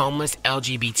for homeless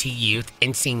LGBT youth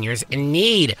and seniors in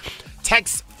need.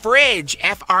 Text FRIDGE,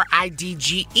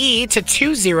 FRIDGE, to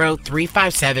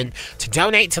 20357 to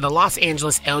donate to the Los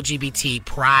Angeles LGBT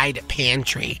Pride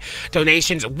Pantry.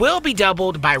 Donations will be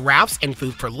doubled by Ralphs and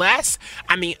Food for Less.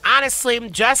 I mean, honestly,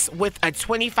 just with a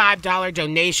 $25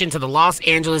 donation to the Los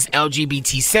Angeles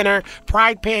LGBT Center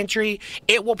Pride Pantry,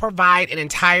 it will provide an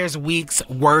entire week's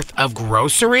worth of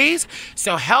groceries.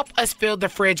 So help us fill the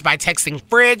fridge by texting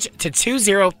FRIDGE to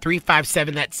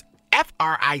 20357. That's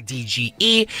FRIDGE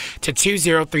to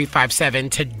 20357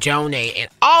 to donate, and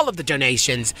all of the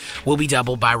donations will be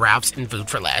doubled by Ralphs and Food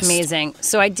for Less. Amazing.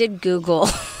 So I did Google,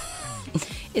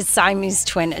 is Siamese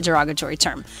twin a derogatory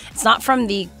term? It's not from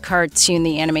the cartoon,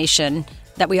 the animation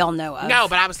that we all know of. No,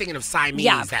 but I was thinking of Siamese,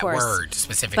 yeah, of that course. word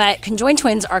specifically. But conjoined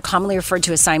twins are commonly referred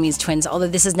to as Siamese twins, although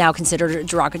this is now considered a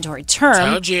derogatory term.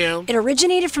 Told you. It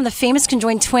originated from the famous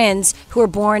conjoined twins who were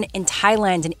born in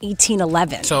Thailand in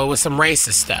 1811. So it was some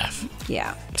racist stuff.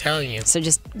 Yeah. I'm telling you. So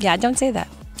don't say that.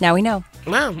 Now we know.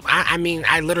 Well,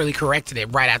 I literally corrected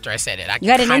it right after I said it. You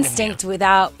had an instinct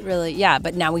without really,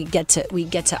 but now we get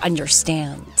to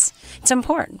understand. It's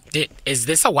important. Is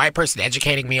this a white person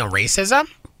educating me on racism?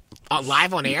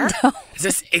 Live on air? No.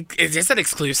 Is this an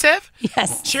exclusive?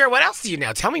 Yes. Sure, what else do you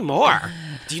know? Tell me more.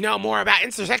 Do you know more about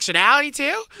intersectionality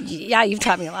too? Yeah, you've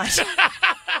taught me a lot.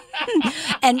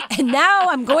 and now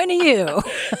I'm going to you.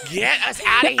 Get us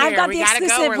out of here. I've got we the gotta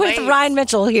exclusive go. with Ryan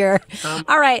Mitchell here.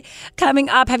 All right, coming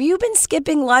up, have you been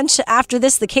skipping lunch? After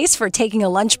this, the case for taking a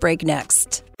lunch break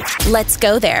next. Let's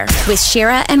go there with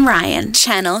Shira and Ryan,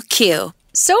 Channel Q.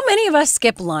 So many of us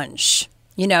skip lunch.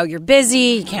 You know, you're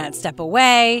busy, you can't step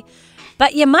away,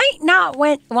 but you might not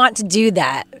want to do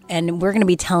that. And we're going to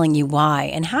be telling you why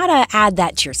and how to add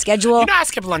that to your schedule. You know, I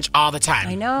skip lunch all the time.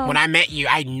 I know. When I met you,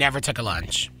 I never took a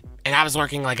lunch. And I was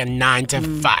working like a 9 to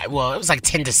 5. Well, it was like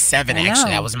 10 to 7,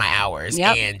 actually. That was my hours.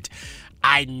 Yep. And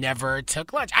I never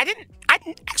took lunch. I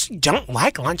actually don't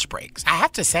like lunch breaks. I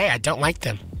have to say, I don't like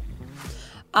them.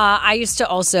 I used to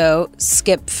also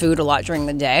skip food a lot during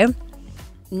the day.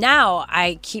 Now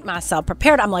I keep myself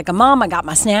prepared. I'm like a mom. I got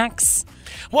my snacks.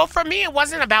 Well, for me, it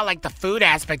wasn't about like the food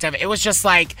aspect of it. It was just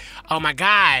like, oh my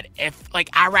God, if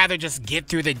I'd rather just get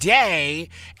through the day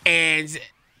and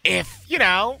if,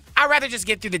 I'd rather just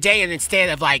get through the day and instead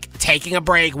of like taking a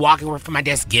break, walking away from my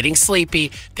desk, getting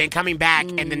sleepy, then coming back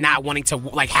and then not wanting to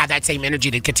like have that same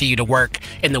energy to continue to work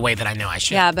in the way that I know I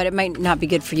should. Yeah, but it might not be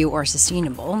good for you or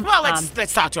sustainable. Well,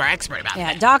 let's talk to our expert about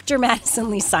that. Dr. Madison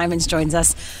Lee Simons joins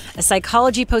us, a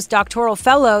psychology postdoctoral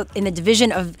fellow in the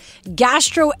division of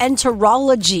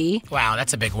gastroenterology. Wow,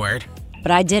 that's a big word. But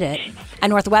I did it at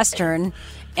Northwestern.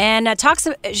 And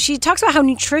she talks about how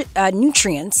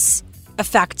nutrients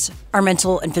affect our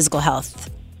mental and physical health.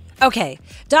 Okay,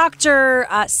 Dr.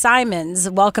 Simons,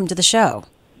 welcome to the show.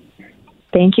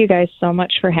 Thank you guys so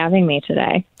much for having me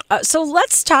today. So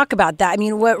let's talk about that. I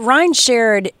mean, what Ryan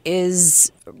shared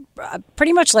is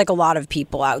pretty much like a lot of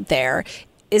people out there.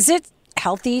 Is it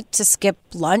healthy to skip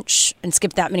lunch and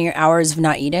skip that many hours of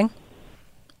not eating?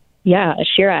 Yeah,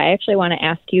 Shira, I actually want to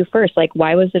ask you first,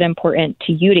 why was it important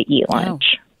to you to eat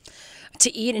lunch?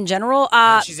 To eat in general?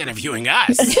 She's interviewing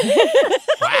us.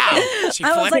 Wow. She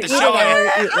flipped the show.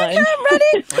 Okay, I'm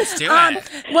ready. Let's do it.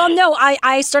 Well, no,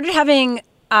 I started having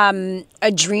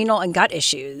adrenal and gut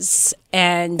issues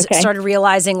and started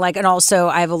realizing and also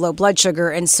I have a low blood sugar.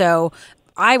 And so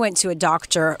I went to a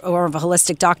doctor, or a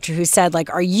holistic doctor, who said,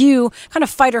 are you kind of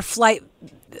fight or flight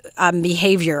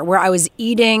behavior, where I was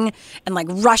eating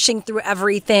and rushing through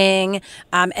everything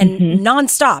and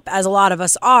nonstop, as a lot of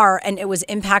us are, and it was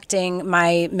impacting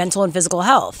my mental and physical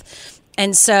health.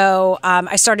 And so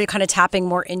I started kind of tapping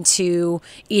more into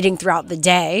eating throughout the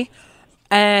day,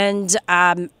 and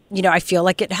I feel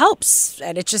like it helps,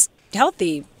 and it's just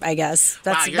healthy, I guess.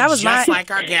 That was just like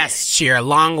our guest, Shira,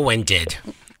 long-winded.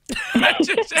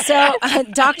 So,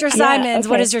 Dr. Simons,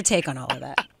 what is your take on all of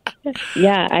that?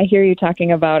 Yeah, I hear you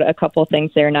talking about a couple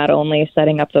things there, not only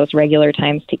setting up those regular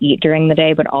times to eat during the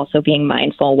day, but also being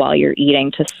mindful while you're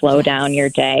eating to slow down your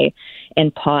day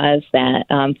and pause that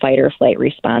fight or flight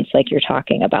response like you're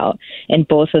talking about. And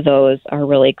both of those are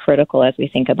really critical as we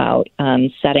think about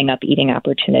setting up eating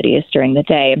opportunities during the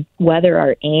day, whether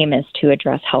our aim is to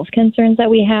address health concerns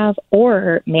that we have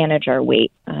or manage our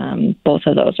weight. Both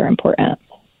of those are important.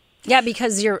 Yeah,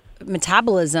 because your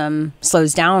metabolism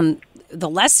slows down the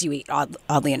less you eat,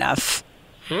 oddly enough.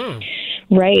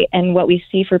 Right. And what we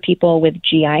see for people with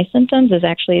GI symptoms is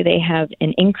actually they have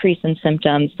an increase in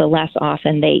symptoms the less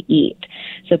often they eat.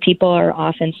 So people are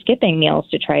often skipping meals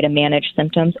to try to manage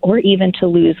symptoms or even to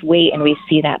lose weight, and we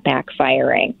see that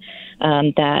backfiring.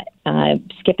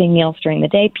 Skipping meals during the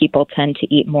day, people tend to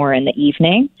eat more in the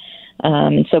evening.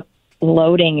 So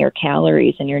loading your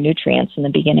calories and your nutrients in the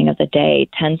beginning of the day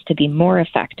tends to be more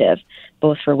effective,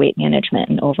 both for weight management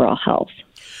and overall health.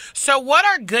 So what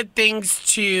are good things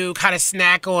to kind of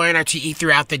snack on or to eat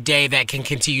throughout the day that can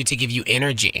continue to give you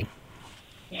energy?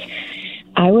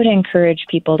 I would encourage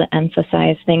people to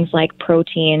emphasize things like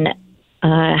protein,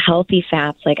 healthy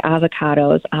fats like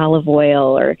avocados, olive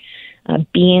oil, or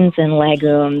beans and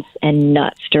legumes and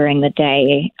nuts during the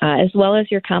day, as well as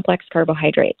your complex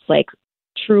carbohydrates like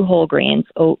true whole grains,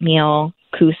 oatmeal,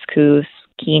 couscous,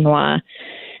 quinoa,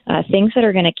 things that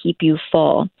are going to keep you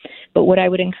full. But what I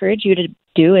would encourage you to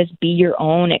do is be your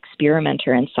own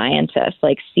experimenter and scientist.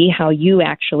 See how you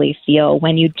actually feel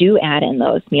when you do add in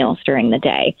those meals during the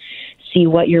day. See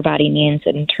what your body needs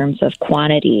in terms of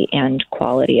quantity and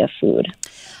quality of food.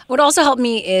 What also helped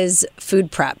me is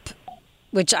food prep,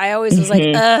 which I always was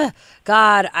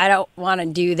God, I don't want to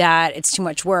do that. It's too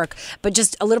much work. But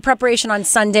just a little preparation on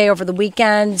Sunday over the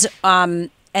weekend,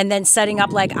 and then setting up,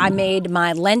 I made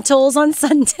my lentils on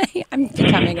Sunday. I'm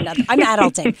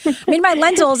adulting. I made my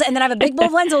lentils, and then I have a big bowl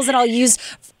of lentils that I'll use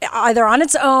either on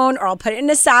its own or I'll put it in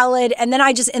a salad. And then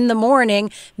I just, in the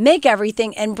morning, make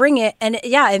everything and bring it. And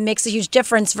it makes a huge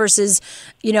difference versus,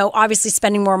 obviously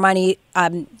spending more money,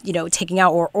 taking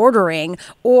out or ordering,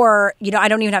 or, I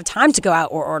don't even have time to go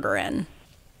out or order in.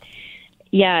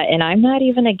 Yeah, and I'm not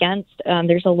even against,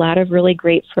 there's a lot of really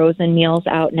great frozen meals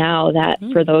out now that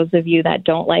for those of you that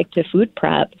don't like to food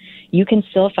prep, you can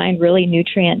still find really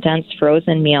nutrient-dense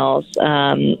frozen meals,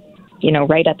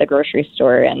 right at the grocery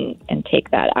store and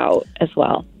take that out as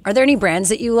well. Are there any brands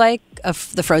that you like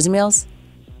of the frozen meals?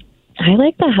 I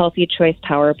like the Healthy Choice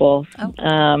Power Bowl.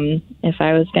 If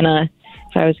I was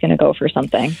gonna go for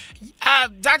something.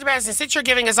 Dr. Madison, since you're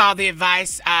giving us all the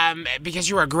advice, because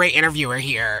you were a great interviewer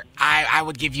here, I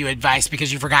would give you advice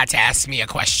because you forgot to ask me a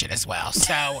question as well.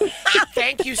 So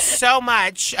thank you so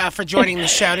much for joining the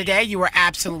show today. You were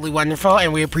absolutely wonderful,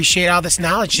 and we appreciate all this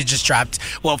knowledge you just dropped.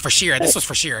 Well, for Shira. This was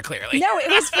for Shira, clearly. No, it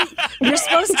was you're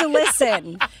supposed to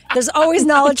listen. There's always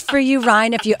knowledge for you,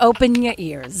 Ryan, if you open your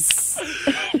ears.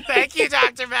 Thank you,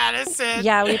 Dr. Madison.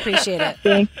 Yeah, we appreciate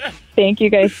it. Thank you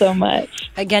guys so much.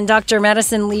 Again, Dr.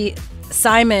 Madison Lee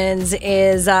Simons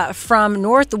is from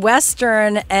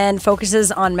Northwestern and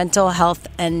focuses on mental health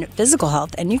and physical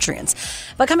health and nutrients.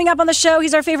 But coming up on the show,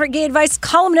 he's our favorite gay advice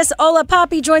columnist. Ola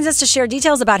Poppy joins us to share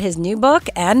details about his new book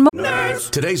and more.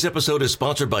 Today's episode is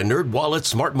sponsored by NerdWallet's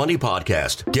Smart Money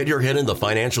Podcast. Get your head in the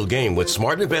financial game with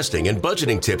smart investing and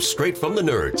budgeting tips straight from the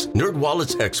nerds.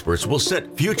 NerdWallet's experts will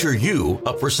set future you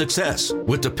up for success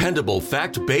with dependable,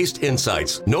 fact-based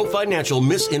insights. No financial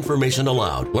misinformation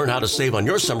allowed. Learn how to save on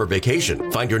your summer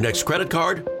vacation, find your next credit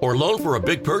card, or loan for a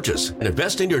big purchase, and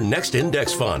invest in your next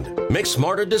index fund. Make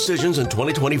smarter decisions in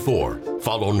 2024.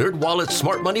 Follow NerdWallet's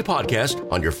Smart Money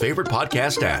Podcast on your favorite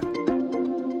podcast app.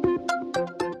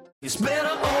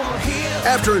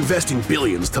 After investing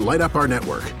billions to light up our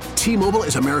network, T-Mobile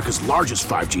is America's largest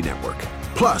 5G network.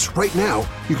 Plus, right now,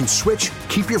 you can switch,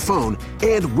 keep your phone,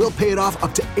 and we'll pay it off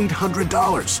up to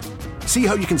 $800. See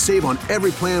how you can save on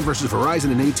every plan versus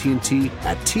Verizon and AT&T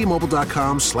at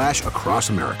T-Mobile.com/across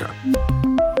America.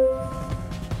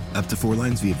 Up to 4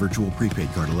 lines via virtual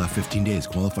prepaid card. Allow 15 days.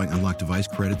 Qualifying unlocked device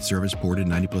credit service ported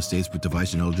 90+ states with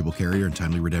device and eligible carrier and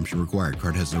timely redemption required.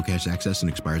 Card has no cash access and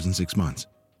expires in 6 months.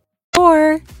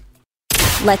 Or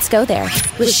Let's Go There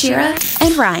with Shira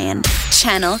and Ryan.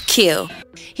 Channel Q.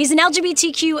 He's an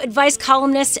LGBTQ advice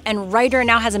columnist and writer,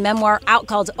 now has a memoir out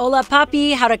called Ola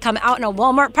Poppy, How to Come Out in a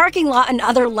Walmart Parking Lot and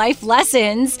Other Life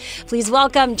Lessons. Please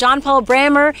welcome John Paul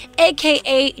Brammer,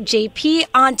 a.k.a. JP,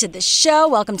 onto the show.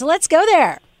 Welcome to Let's Go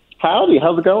There. Howdy,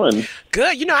 how's it going?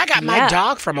 Good. You know, I got my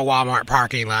dog from a Walmart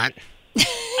parking lot.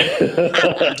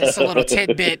 Just a little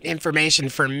tidbit information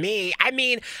for me. I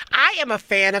mean, I am a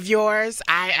fan of yours.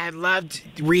 I loved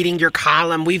reading your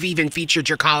column. We've even featured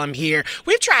your column here.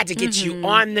 We've tried to get you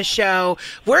on the show.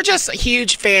 We're just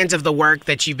huge fans of the work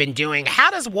that you've been doing.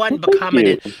 How does one become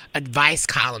an advice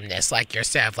columnist like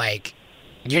yourself? Like,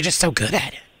 you're just so good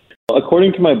at it.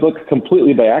 According to my book,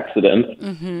 completely by accident.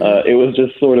 It was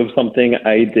just sort of something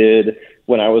I did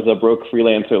when I was a broke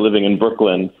freelancer living in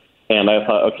Brooklyn. And I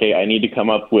thought, okay, I need to come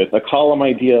up with a column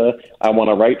idea. I want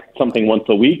to write something once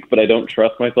a week, but I don't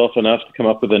trust myself enough to come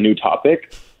up with a new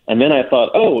topic. And then I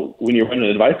thought, oh, when you run an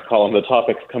advice column, the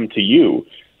topics come to you.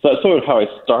 So that's sort of how I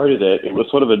started it. It was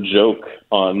sort of a joke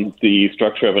on the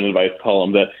structure of an advice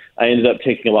column that I ended up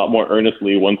taking a lot more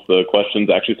earnestly once the questions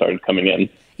actually started coming in.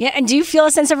 Yeah, and do you feel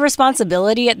a sense of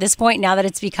responsibility at this point now that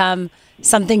it's become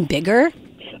something bigger?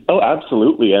 Oh,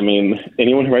 absolutely. I mean,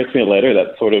 anyone who writes me a letter,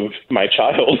 that's sort of my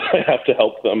child. I have to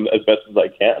help them as best as I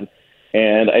can.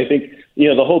 And I think, you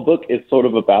know, the whole book is sort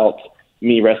of about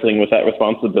me wrestling with that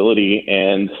responsibility.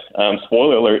 And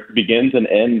spoiler alert, begins and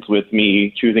ends with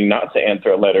me choosing not to answer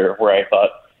a letter where I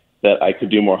thought that I could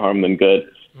do more harm than good.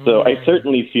 So I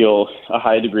certainly feel a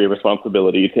high degree of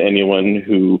responsibility to anyone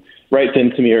who writes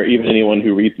into me or even anyone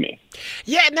who reads me.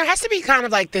 Yeah, and there has to be kind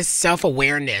of like this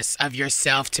self-awareness of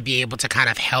yourself to be able to kind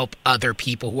of help other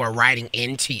people who are writing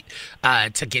into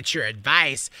to get your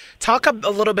advice. Talk a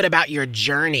little bit about your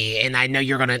journey, and I know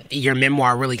your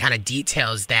memoir really kind of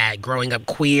details that, growing up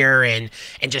queer and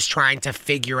just trying to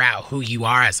figure out who you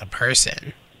are as a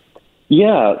person.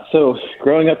 Yeah, so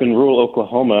growing up in rural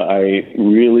Oklahoma, I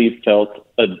really felt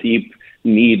a deep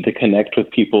need to connect with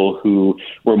people who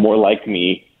were more like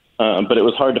me. But it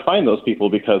was hard to find those people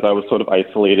because I was sort of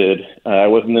isolated. I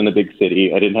wasn't in a big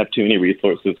city. I didn't have too many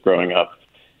resources growing up.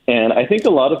 And I think a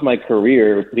lot of my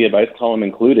career, the advice column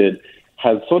included,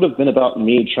 has sort of been about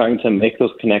me trying to make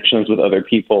those connections with other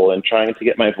people and trying to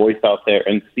get my voice out there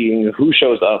and seeing who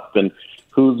shows up and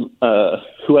who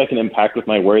I can impact with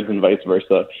my words and vice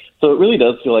versa. So it really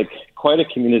does feel like quite a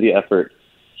community effort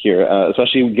here,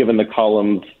 especially given the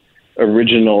column's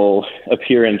original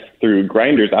appearance through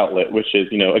Grindr's outlet, which is,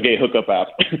 you know, a gay hookup app.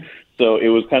 So it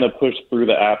was kind of pushed through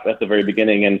the app at the very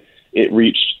beginning, and it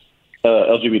reached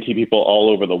LGBT people all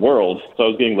over the world. So I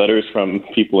was getting letters from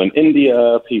people in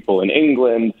India, people in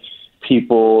England,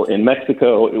 people in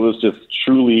Mexico. It was just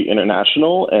truly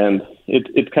international, and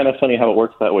it's kind of funny how it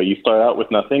works that way. You start out with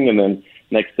nothing, and then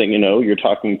next thing you know, you're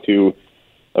talking to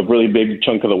a really big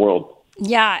chunk of the world.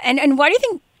 Yeah, and why do you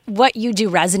think what you do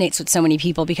resonates with so many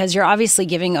people? Because you're obviously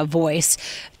giving a voice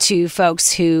to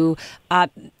folks who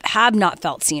have not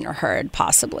felt seen or heard,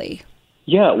 possibly.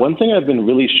 Yeah, one thing I've been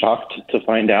really shocked to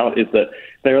find out is that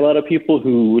there are a lot of people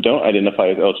who don't identify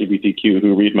as LGBTQ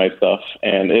who read my stuff,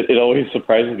 and it always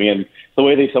surprises me. And the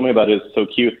way they tell me about it is so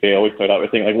cute. They always start out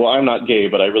with saying, like, well, I'm not gay,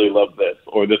 but I really love this,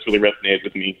 or this really resonated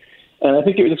with me. And I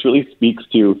think it just really speaks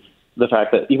to the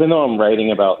fact that even though I'm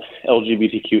writing about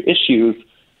LGBTQ issues,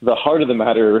 the heart of the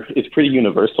matter is pretty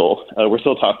universal. We're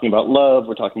still talking about love.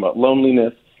 We're talking about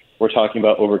loneliness. we're talking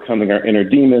about overcoming our inner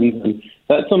demons. And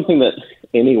that's something that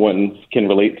anyone can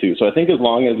relate to. So I think as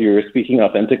long as you're speaking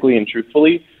authentically and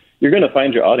truthfully, you're going to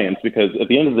find your audience, because at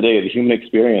the end of the day, the human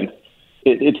experience,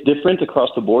 it's different across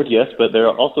the board, yes, but there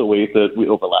are also ways that we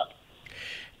overlap.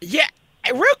 Yeah.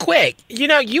 Real quick,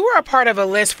 you were a part of a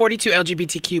list, 42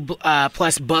 LGBTQ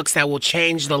plus books that will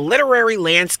change the literary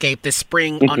landscape this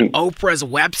spring on Oprah's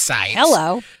website.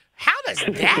 Hello. How does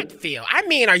that feel? I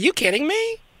mean, are you kidding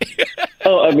me?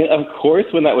 Oh, I mean, of course,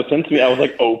 when that was sent to me, I was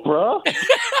like, Oprah?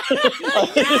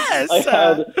 Yes.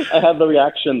 I had the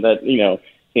reaction that,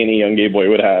 any young gay boy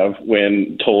would have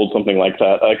when told something like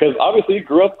that. Because obviously I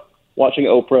grew up watching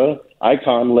Oprah,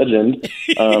 icon, legend.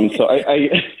 So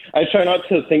I try not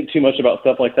to think too much about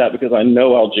stuff like that, because I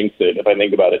know I'll jinx it if I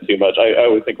think about it too much. I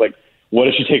always think, like, what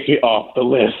if she takes me off the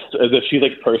list? As if she's,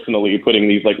 like, personally putting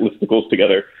these, like, listicles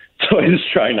together. So I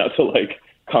just try not to, like,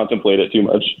 contemplate it too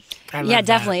much. Yeah,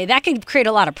 definitely. That could create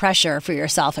a lot of pressure for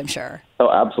yourself, I'm sure. Oh,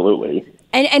 absolutely.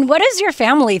 And what does your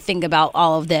family think about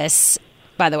all of this,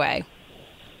 by the way?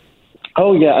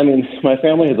 Oh, yeah. I mean, my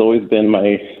family has always been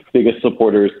my biggest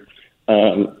supporters.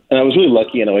 And I was really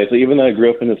lucky in a way. So even though I grew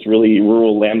up in this really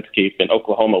rural landscape in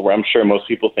Oklahoma, where I'm sure most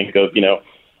people think of,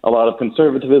 a lot of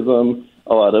conservatism,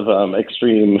 a lot of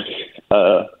extreme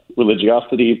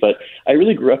religiosity, but I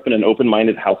really grew up in an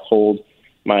open-minded household.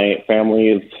 My family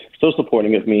is so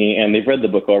supporting of me, and they've read the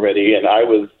book already, and I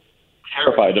was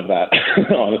terrified of that,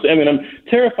 honestly. I mean, I'm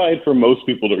terrified for most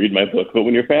people to read my book, but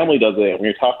when your family does it, and when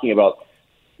you're talking about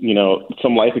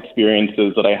some life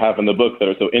experiences that I have in the book that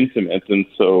are so intimate and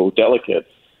so delicate,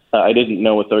 I didn't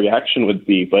know what the reaction would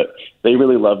be, but they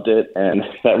really loved it, and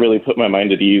that really put my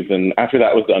mind at ease. And after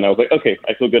that was done, I was like, okay,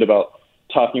 I feel good about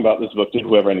talking about this book to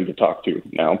whoever I need to talk to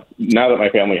now that my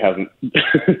family hasn't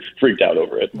freaked out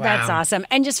over it. Wow. That's awesome.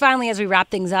 And just finally, as we wrap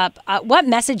things up, what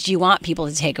message do you want people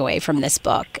to take away from this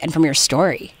book and from your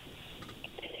story?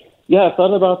 Yeah, I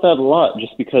thought about that a lot,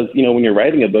 just because, when you're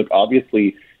writing a book,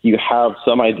 obviously you have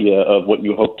some idea of what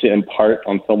you hope to impart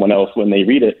on someone else when they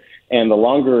read it. And the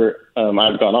longer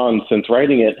I've gone on since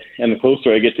writing it, and the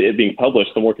closer I get to it being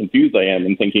published, the more confused I am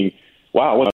and thinking,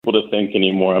 wow, what people to think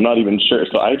anymore? I'm not even sure.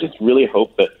 So I just really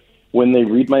hope that when they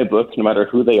read my book, no matter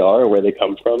who they are or where they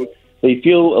come from, they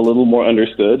feel a little more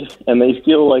understood, and they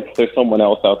feel like there's someone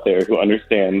else out there who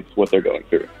understands what they're going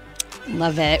through.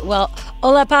 Love it. Well,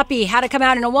 Hola Papi, How to Come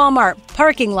Out in a Walmart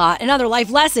Parking Lot and Other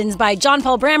Life Lessons by John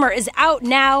Paul Brammer is out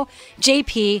now.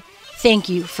 JP, thank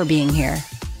you for being here.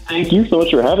 Thank you so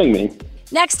much for having me.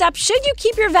 Next up, should you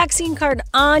keep your vaccine card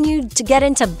on you to get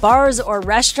into bars or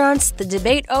restaurants? The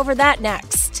debate over that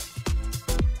next.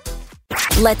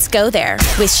 Let's go there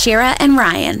with Shira and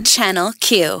Ryan, Channel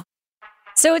Q.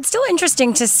 So it's still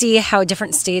interesting to see how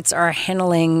different states are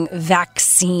handling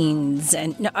vaccines,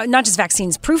 and not just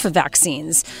vaccines, proof of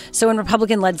vaccines. So in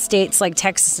Republican-led states like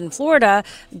Texas and Florida,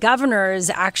 governors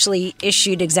actually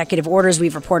issued executive orders,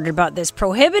 we've reported about this,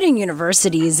 prohibiting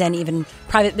universities and even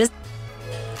private business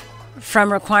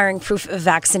from requiring proof of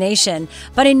vaccination.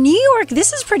 But in New York,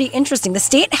 this is pretty interesting. The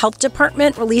state health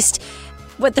department released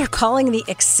what they're calling the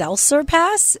Excelsior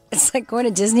Pass. It's like going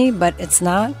to Disney, but it's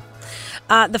not.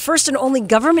 The first and only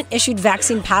government-issued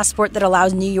vaccine passport that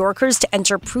allows New Yorkers to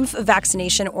enter proof of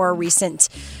vaccination or a recent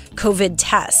COVID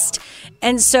test.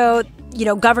 And so,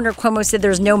 Governor Cuomo said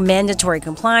there's no mandatory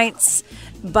compliance,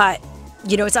 but,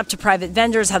 it's up to private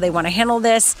vendors how they want to handle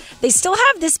this. They still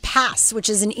have this pass, which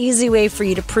is an easy way for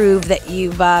you to prove that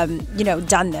you've,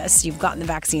 done this. You've gotten the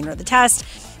vaccine or the test.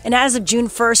 And as of June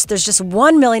 1st, there's just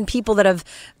 1 million people that have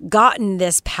gotten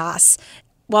this pass,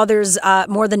 while there's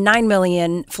more than 9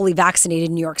 million fully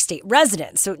vaccinated New York State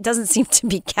residents. So it doesn't seem to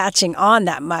be catching on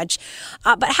that much.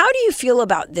 But how do you feel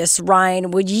about this,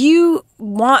 Ryan? Would you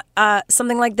want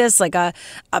something like this, like a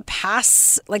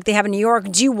pass like they have in New York?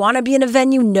 Do you want to be in a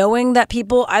venue knowing that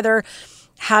people either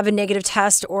have a negative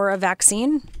test or a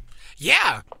vaccine?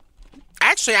 Yeah.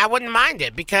 Actually, I wouldn't mind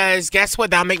it, because guess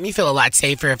what? That'll make me feel a lot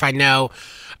safer if I know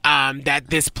that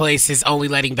this place is only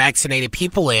letting vaccinated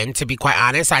people in. To be quite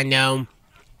honest, I know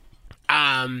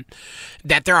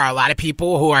that there are a lot of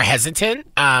people who are hesitant.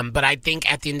 But I think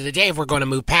at the end of the day, if we're going to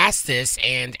move past this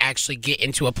and actually get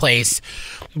into a place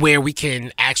where we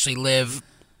can actually live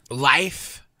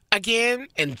life again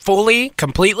and fully,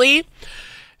 completely,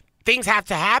 things have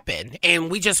to happen. And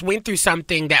we just went through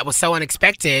something that was so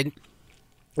unexpected,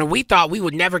 and we thought we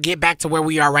would never get back to where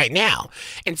we are right now.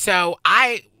 And so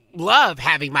I love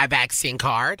having my vaccine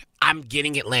card. I'm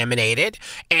getting it laminated.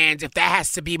 And if that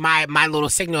has to be my little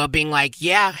signal of being like,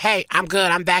 yeah, hey, I'm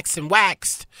good, I'm vaxxed and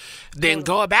waxed, then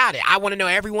go about it. I want to know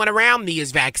everyone around me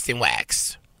is vaxxed and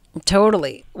waxed.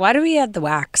 Totally. Why do we add the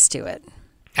wax to it?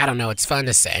 I don't know. It's fun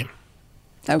to say.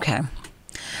 Okay.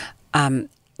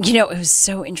 It was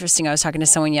so interesting. I was talking to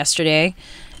someone yesterday,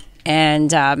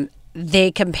 and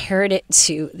they compared it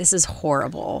to, this is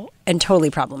horrible and totally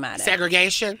problematic.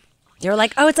 Segregation? They were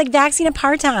like, oh, it's like vaccine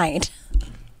apartheid.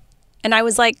 And I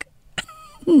was like,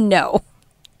 no.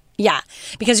 Yeah,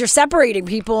 because you're separating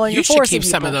people and you're forcing people. You should keep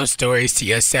some of those stories to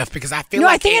yourself because I feel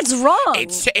I think it's wrong.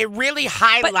 It really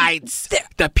highlights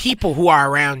the people who are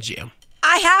around you.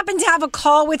 I happen to have a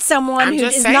call with someone who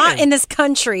is not in this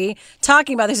country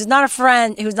talking about this. Who's not a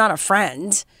friend.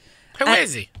 Who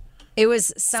is he? It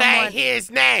was someone. Say his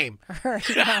name. You're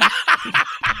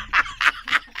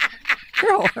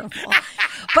horrible.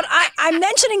 But I'm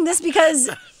mentioning this because,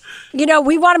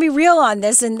 we want to be real on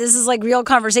this, and this is like real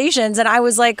conversations. And I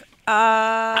was like,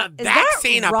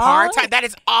 vaccine apartheid? That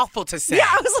is awful to say. Yeah,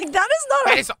 I was like,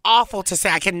 that is awful to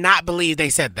say. I cannot believe they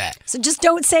said that. So just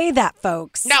don't say that,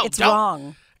 folks. No, it's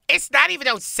wrong. It's not even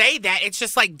don't say that. It's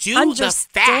just like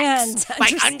Understand. the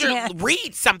facts.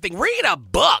 Read something. Read a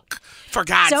book, for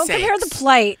God's sake. Don't compare the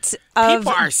plight of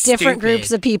different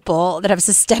groups of people that have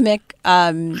systemic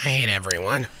I hate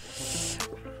everyone.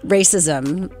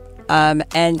 Racism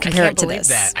and compare it to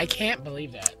this. I can't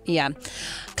believe that. Yeah.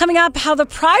 Coming up, how the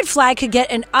Pride flag could get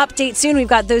an update soon. We've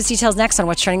got those details next on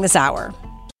What's Trending this hour.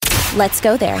 Let's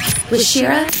go there with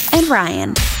Shira and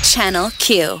Ryan. Channel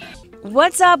Q.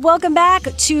 What's up? Welcome back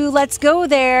to Let's Go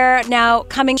There. Now,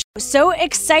 so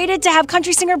excited to have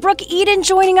country singer Brooke Eden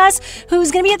joining us,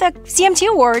 who's going to be at the CMT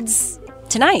Awards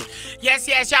tonight. Yes.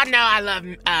 Y'all know I love,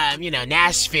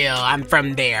 Nashville. I'm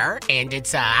from there, and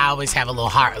it's I always have a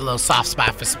little soft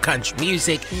spot for some country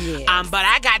music. Yes. But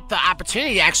I got the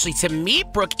opportunity actually to meet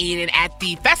Brooke Eden at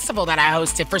the festival that I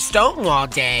hosted for Stonewall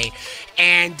Day,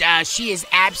 and she is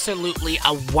absolutely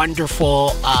a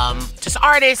wonderful just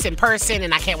artist in person,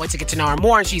 and I can't wait to get to know her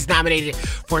more. And she's nominated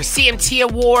for a CMT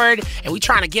Award, and we're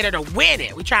trying to get her to win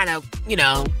it. We're trying to,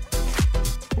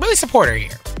 really support her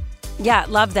here. Yeah,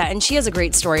 love that. And she has a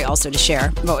great story also to share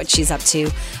about what she's up to.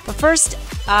 But first,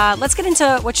 let's get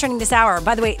into What's Trending this hour.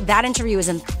 By the way, that interview is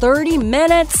in 30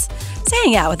 minutes. So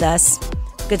hang out with us.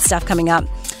 Good stuff coming up.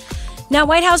 Now,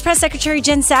 White House Press Secretary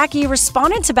Jen Psaki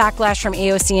responded to backlash from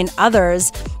AOC and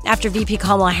others after VP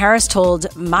Kamala Harris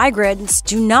told migrants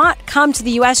do not come to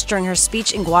the U.S. during her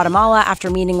speech in Guatemala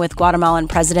after meeting with Guatemalan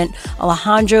President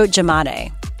Alejandro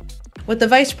Giammattei. What the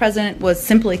vice president was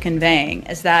simply conveying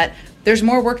is that there's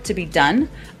more work to be done,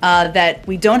 that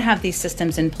we don't have these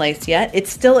systems in place yet.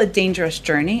 It's still a dangerous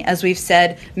journey, as we've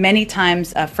said many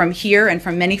times from here and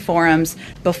from many forums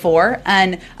before.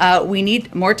 And we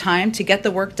need more time to get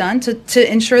the work done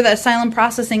to ensure that asylum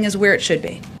processing is where it should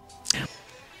be.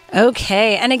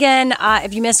 Okay. And again,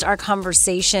 if you missed our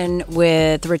conversation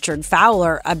with Richard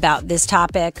Fowler about this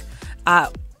topic,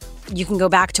 you can go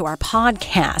back to our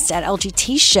podcast at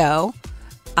LGT Show.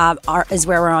 Is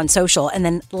where we're on social, and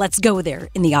then Let's Go There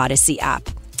in the Odyssey app.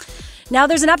 Now,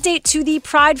 there's an update to the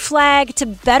Pride flag to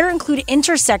better include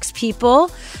intersex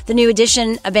people. The new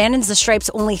edition abandons the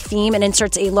stripes-only theme and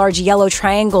inserts a large yellow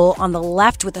triangle on the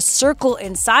left with a circle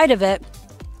inside of it.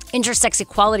 Intersex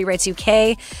Equality Rights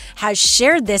UK has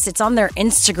shared this. It's on their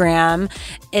Instagram.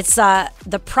 It's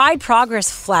the Pride Progress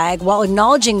flag while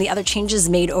acknowledging the other changes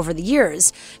made over the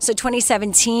years. So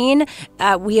 2017,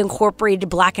 we incorporated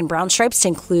black and brown stripes to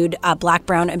include black,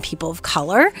 brown, and people of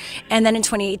color. And then in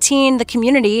 2018, the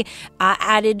community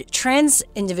added trans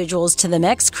individuals to the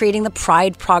mix, creating the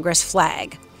Pride Progress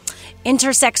flag.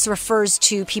 Intersex refers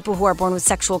to people who are born with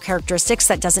sexual characteristics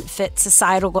that doesn't fit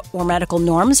societal or medical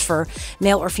norms for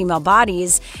male or female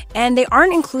bodies, and they are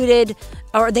included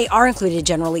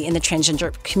generally in the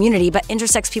transgender community, but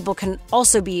intersex people can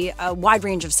also be a wide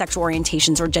range of sexual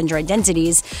orientations or gender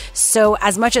identities. So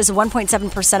as much as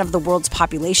 1.7% of the world's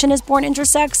population is born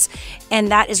intersex, and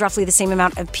that is roughly the same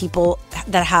amount of people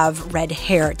that have red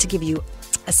hair, to give you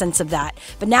a sense of that.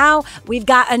 But now we've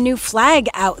got a new flag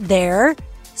out there.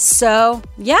 So,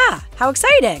 yeah, how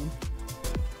exciting.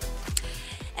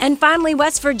 And finally,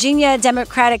 West Virginia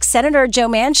Democratic Senator Joe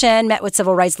Manchin met with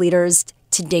civil rights leaders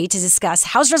today to discuss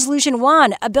House Resolution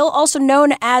 1, a bill also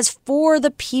known as For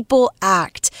the People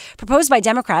Act, proposed by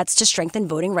Democrats to strengthen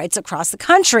voting rights across the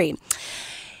country.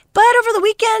 But over the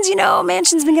weekend,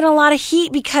 Manchin's been getting a lot of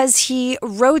heat because he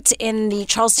wrote in the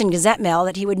Charleston Gazette-Mail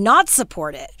that he would not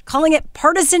support it, calling it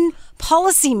partisan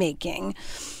policymaking.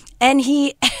 And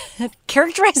he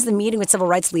characterized the meeting with civil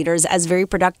rights leaders as very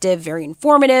productive, very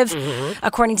informative,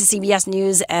 according to CBS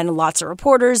News and lots of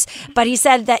reporters. But he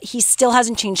said that he still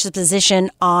hasn't changed his position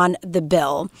on the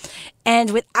bill. And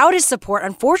without his support,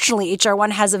 unfortunately, H.R. 1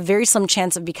 has a very slim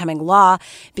chance of becoming law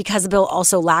because the bill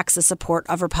also lacks the support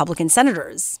of Republican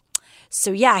senators.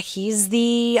 So yeah, he's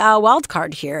the wild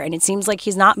card here, and it seems like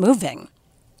he's not moving.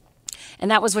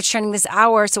 And that was what's trending this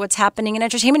hour. So what's happening in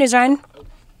entertainment news, Ryan?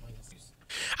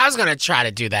 I was going to try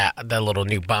to do the little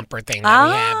new bumper thing that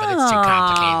we had, but it's too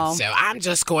complicated. So I'm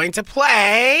just going to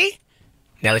play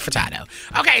Nelly Furtado.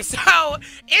 Okay, so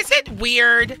is it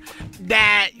weird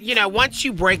that, once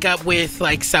you break up with,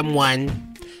 like, someone,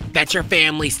 that your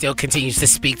family still continues to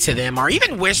speak to them or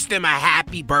even wish them a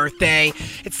happy birthday?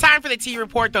 It's time for the Tea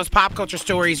Report, those pop culture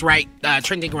stories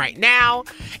trending right now.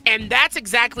 And that's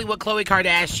exactly what Khloe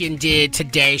Kardashian did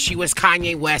today. She wished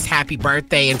Kanye West happy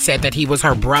birthday and said that he was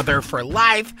her brother for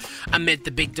life amid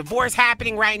the big divorce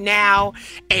happening right now.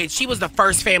 And she was the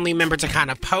first family member to kind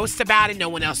of post about it. No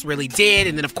one else really did.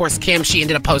 And then, of course, Kim, she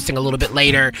ended up posting a little bit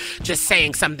later, just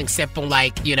saying something simple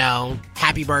like,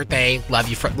 happy birthday, love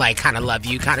you for, like, kind of love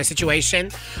you kind of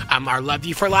situation, or love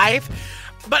you for life.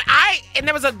 But and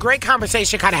there was a great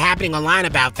conversation kind of happening online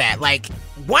about that. Like,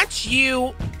 once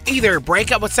you either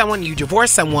break up with someone, you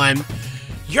divorce someone,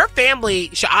 your family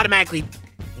should automatically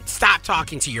stop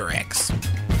talking to your ex.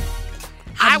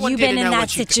 Have you been in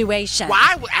that situation? Well,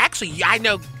 I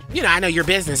know. I know your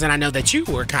business, and I know that you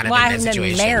were kind of in that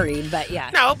situation. I haven't been married, but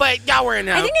yeah. No, but y'all were in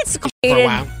a I think it's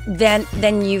complicated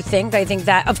than you think. I think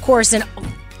that, of course,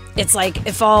 it's like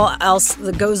if all else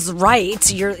goes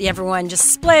right, everyone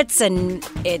just splits and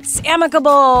it's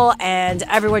amicable and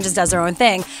everyone just does their own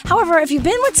thing. However, if you've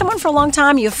been with someone for a long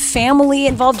time, you have family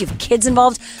involved, you have kids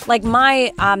involved. Like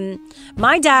my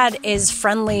dad is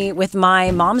friendly with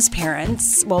my mom's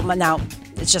parents. Well, now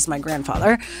it's just my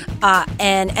grandfather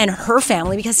and her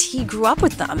family because he grew up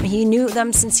with them. He knew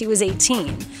them since he was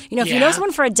 18. If you know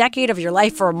someone for a decade of your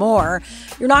life or more,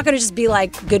 you're not going to just be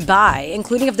like goodbye,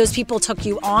 including if those people took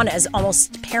you on as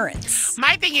almost parents.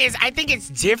 My thing is, I think it's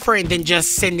different than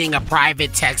just sending a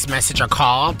private text message or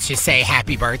call to say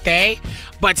happy birthday,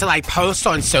 but to like post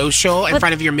on social in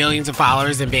front of your millions of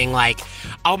followers and being like,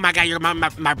 oh my God, you're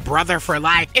my brother for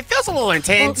life. It feels a little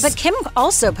intense. But Kim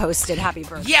also posted happy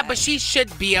birthday. Yeah, but she should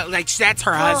be that's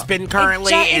her husband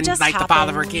currently and like the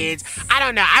father of her kids. I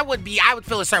don't know. I would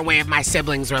feel a certain way if my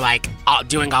siblings were like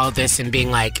doing all of this and being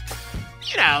like,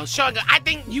 showing. I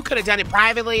think you could have done it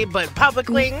privately, but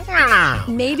publicly,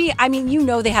 maybe. I mean,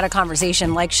 they had a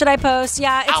conversation like, should I post?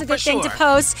 Yeah, it's a good thing to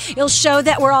post. It'll show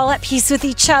that we're all at peace with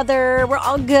each other. We're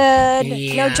all good.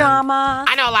 Yeah. No drama.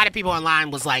 I know a lot of people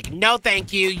online was like, no,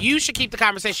 thank you. You should keep the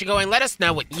conversation going. Let us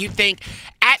know what you think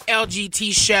at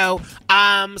LGT Show.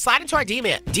 Slide into our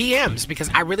DMs because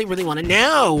I really, really want to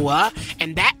know.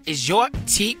 And that is your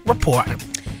Tea Report.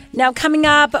 Now, coming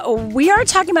up, we are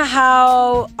talking about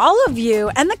how all of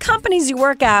you and the companies you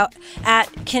work out at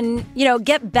can,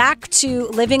 get back to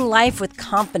living life with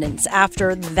confidence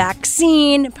after the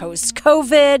vaccine,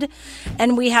 post-COVID.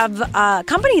 And we have a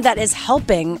company that is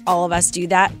helping all of us do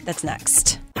that. That's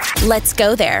next. Let's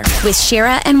go there with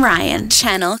Shira and Ryan,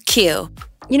 Channel Q.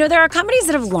 There are companies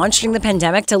that have launched during the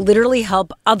pandemic to literally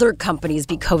help other companies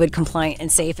be COVID compliant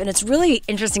and safe. And it's really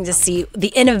interesting to see the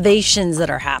innovations that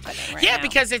are happening right now.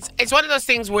 Because it's one of those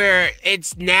things where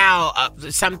it's now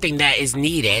something that is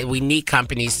needed. We need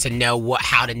companies to know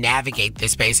how to navigate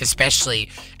this space, especially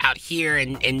out here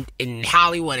in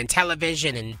Hollywood and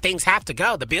television, and things have to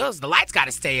go. The lights got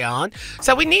to stay on.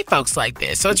 So we need folks like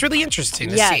this. So it's really interesting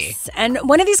to see. Yes. And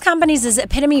one of these companies is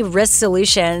Epitome Risk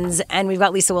Solutions. And we've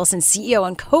got Lisa Wilson, CEO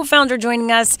and co-founder,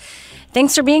 joining us.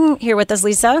 Thanks for being here with us,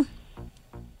 Lisa.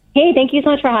 Hey, thank you so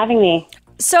much for having me.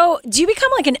 So do you become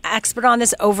like an expert on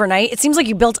this overnight? It seems like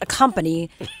you built a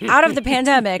company out of the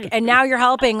pandemic, and now you're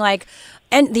helping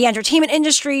and the entertainment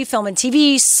industry, film and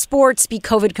TV, sports be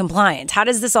COVID compliant. How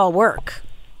does this all work?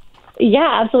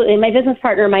 Yeah, absolutely. My business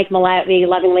partner, Mike Millett, we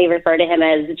lovingly refer to him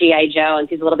as G.I. Jones.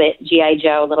 He's a little bit G.I.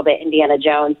 Joe, a little bit Indiana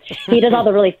Jones. He does all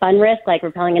the really fun risks, like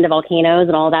rappelling into volcanoes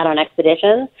and all that on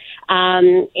expeditions.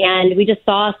 And we just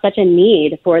saw such a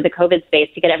need for the COVID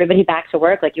space to get everybody back to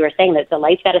work. Like you were saying, that the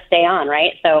lights got to stay on,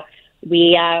 right? So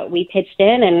we pitched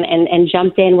in and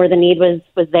jumped in where the need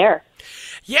was there.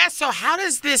 Yeah, so how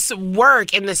does this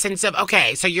work in the sense of,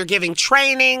 okay, so you're giving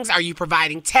trainings, are you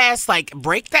providing tests? Like,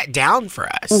 break that down for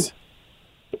us.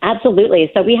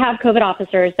 Absolutely. So we have COVID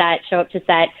officers that show up to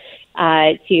set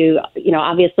to,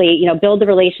 obviously, build the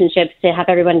relationships, to have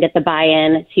everyone get the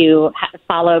buy-in, to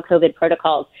follow COVID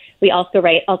protocols. We also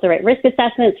write risk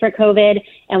assessments for COVID,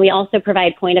 and we also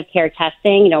provide point-of-care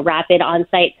testing, rapid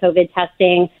on-site COVID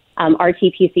testing,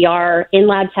 RT-PCR,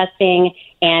 in-lab testing,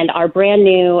 and our brand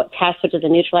new test, which is a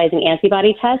neutralizing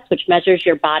antibody test, which measures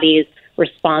your body's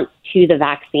response to the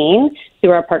vaccine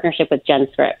through our partnership with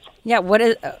GenScript. Yeah, what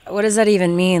does that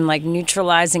even mean? Like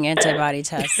neutralizing antibody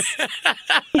tests?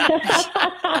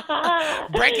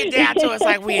 Break it down to us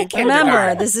like we in kindergarten.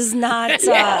 Remember, this is not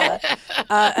a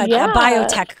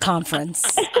biotech conference.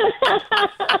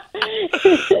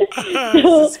 This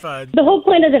is fun. The whole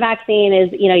point of the vaccine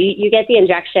is, you get the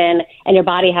injection and your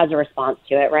body has a response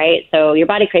to it, right? So your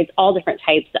body creates all different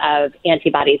types of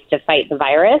antibodies to fight the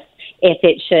virus if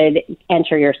it should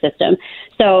enter your system.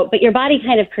 So, but your body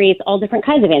kind of creates all different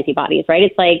kinds of antibodies, right?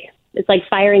 It's like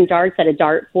firing darts at a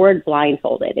dartboard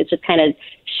blindfolded. It's just kind of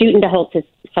shooting to hope to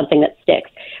something that sticks.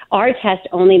 Our test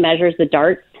only measures the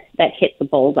darts that hit the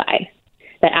bullseye,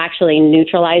 that actually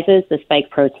neutralizes the spike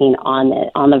protein on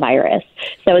the virus.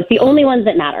 So it's the only ones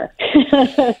that matter,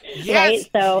 right?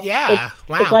 So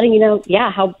it's letting you know,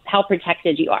 how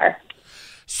protected you are.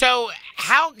 So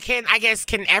how can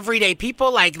everyday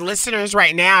people, like listeners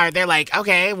right now, they're like,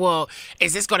 okay, well,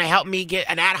 is this going to help me get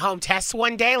an at-home test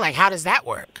one day? Like, how does that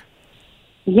work?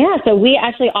 Yeah, so we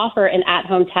actually offer an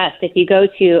at-home test. If you go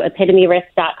to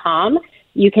epitomyrisk.com,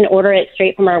 you can order it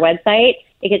straight from our website.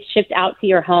 It gets shipped out to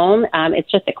your home.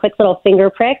 It's just a quick little finger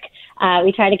prick.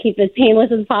 We try to keep it as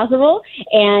painless as possible,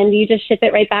 and you just ship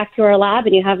it right back to our lab,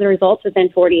 and you have the results within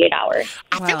 48 hours.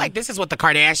 I feel like this is what the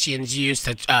Kardashians used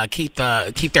to keep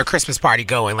their Christmas party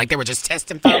going. Like they were just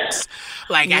testing folks,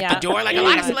 at the door. Like a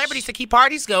lot of celebrities to keep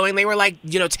parties going, they were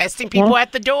testing people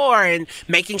at the door and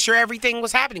making sure everything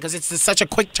was happening because it's such a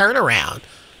quick turnaround.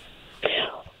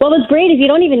 Well, what's great is you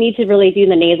don't even need to really do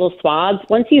the nasal swabs.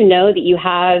 Once you know that you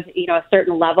have, a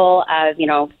certain level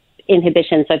of,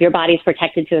 inhibition, so if your body's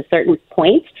protected to a certain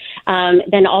point,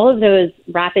 then all of those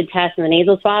rapid tests and the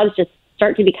nasal swabs just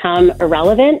start to become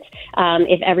irrelevant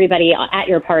if everybody at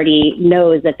your party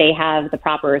knows that they have the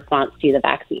proper response to the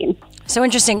vaccine. So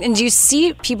interesting. And do you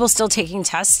see people still taking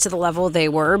tests to the level they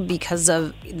were because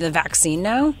of the vaccine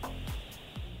now?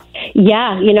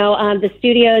 Yeah, the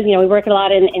studios, we work a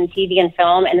lot in TV and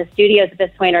film, and the studios at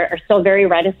this point are still very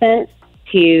reticent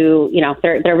to,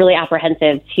 they're really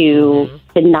apprehensive to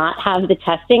not have the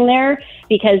testing there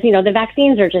because, the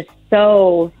vaccines are just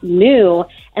so new.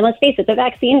 And let's face it, the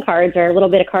vaccine cards are a little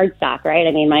bit of card stock, right?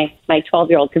 I mean, my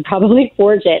 12-year-old could probably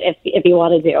forge it if he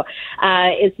wanted to.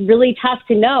 It's really tough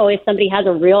to know if somebody has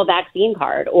a real vaccine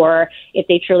card or if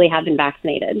they truly have been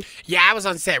vaccinated. Yeah, I was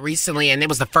on set recently, and it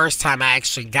was the first time I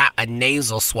actually got a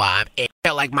nasal swab. It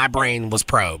felt like my brain was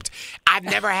probed. I've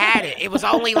never had it. It was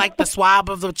only like the swab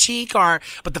of the cheek,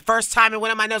 but the first time it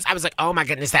went on my nose, I was like, oh my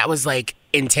goodness, that was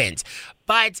intense.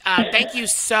 But thank you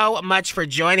so much for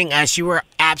joining us. You were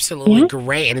absolutely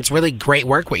great, and it's really great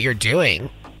work what you're doing.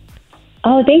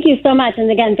 Oh, thank you so much.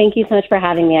 And again, thank you so much for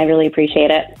having me. I really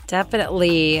appreciate it.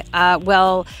 Definitely.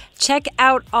 Well, check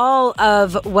out all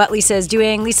of what Lisa is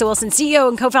doing. Lisa Wilson, CEO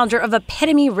and co-founder of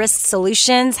Epitomy Risk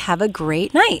Solutions. Have a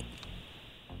great night.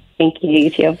 Thank you. You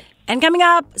too. And coming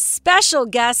up, special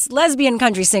guest, lesbian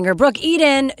country singer Brooke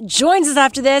Eden joins us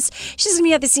after this. She's going to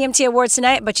be at the CMT Awards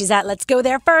tonight, but she's at Let's Go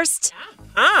There first.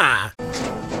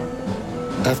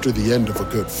 After the end of a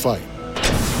good fight,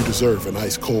 you deserve an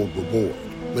ice-cold reward.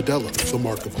 Modelo is the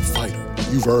mark of a fighter.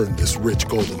 You've earned this rich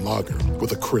golden lager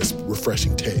with a crisp,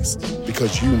 refreshing taste.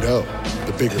 Because you know,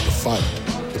 the bigger the fight,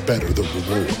 the better the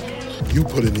reward. You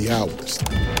put in the hours,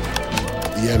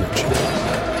 the energy,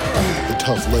 the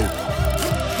tough labor.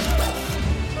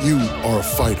 You are a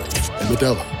fighter, and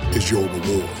Modelo is your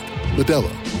reward.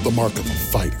 Modelo, the mark of a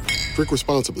fighter. Drink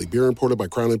responsibly. Beer imported by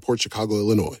Crown Imports, Chicago,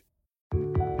 Illinois.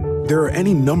 There are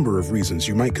any number of reasons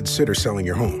you might consider selling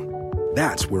your home.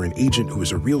 That's where an agent who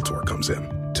is a realtor comes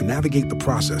in to navigate the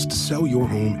process to sell your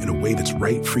home in a way that's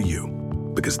right for you.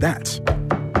 Because that's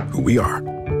who we are.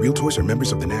 Realtors are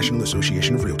members of the National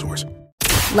Association of Realtors.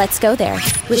 Let's Go There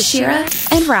with Shira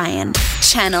and Ryan.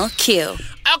 Channel Q.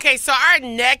 Okay, so our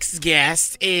next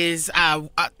guest is, a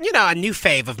new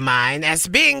fave of mine. As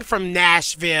being from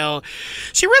Nashville,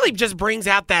 she really just brings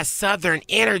out that Southern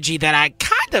energy that I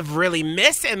kind of really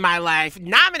miss in my life.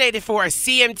 Nominated for a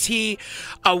CMT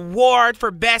Award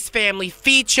for Best Family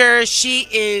Feature. She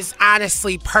is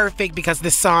honestly perfect because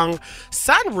the song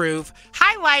Sunroof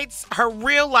highlights her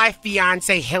real-life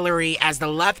fiance, Hillary, as the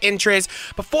love interest.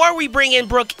 Before we bring in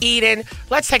Brooke Eden,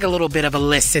 let's take a little bit of a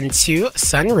listen to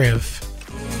Sunroof.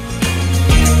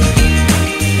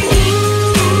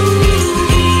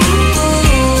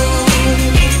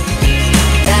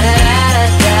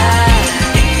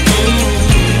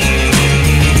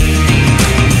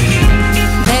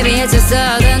 It's a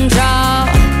southern drawl,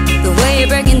 the way you're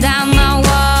breaking down my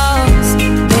walls.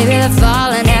 Baby, they're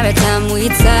falling every time we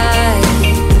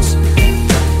touch.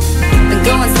 Been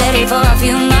going steady for a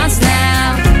few months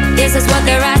now. This is what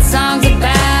the right song's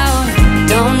about.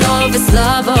 Don't know if it's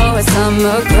love or a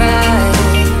summer crash.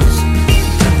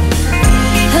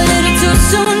 A little too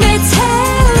soon to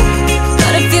tell,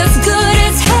 but it feels good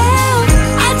as hell.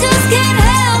 I just can't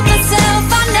help myself.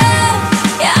 I know,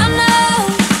 yeah, I know.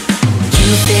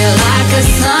 You feel like a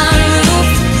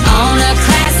sunroof on a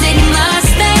classic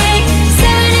Mustang.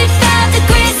 75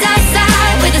 degrees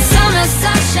outside with the summer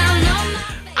sunshine on.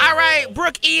 All right,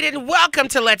 Brooke Eden, welcome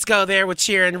to Let's Go There with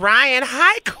Cheer and Ryan.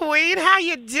 Hi, Queen. How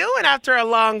you doing after a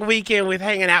long weekend with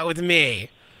hanging out with me?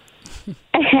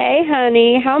 Hey,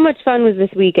 honey. How much fun was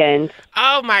this weekend?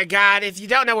 Oh, my God. If you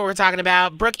don't know what we're talking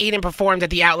about, Brooke Eden performed at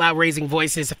the Out Loud Raising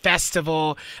Voices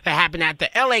Festival that happened at the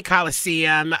LA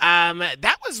Coliseum.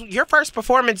 That was your first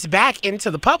performance back into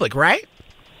the public, right?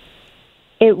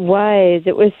 It was.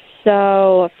 It was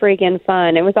so freaking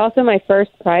fun. It was also my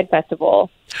first Pride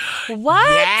Festival. What?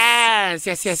 Yes.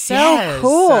 So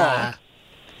cool.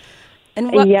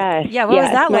 And what? Yes. Yeah. What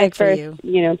was that my like for first,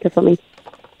 you? Performing.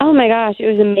 Oh my gosh, it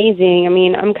was amazing. I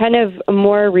mean, I'm kind of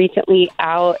more recently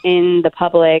out in the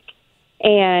public,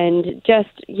 and just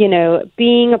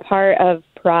being a part of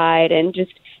Pride, and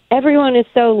just everyone is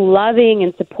so loving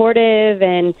and supportive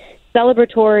and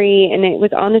celebratory, and it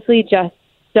was honestly just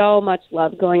so much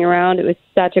love going around. It was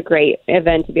such a great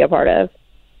event to be a part of.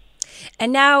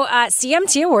 And now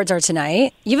CMT Awards are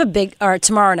tonight. You have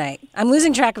tomorrow night. I'm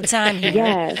losing track of time here.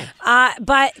 Yes.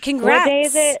 But congrats. What day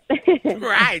is it?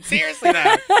 Right. Seriously,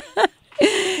 though.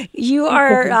 You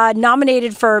are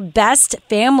nominated for Best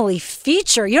Family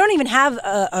Feature. You don't even have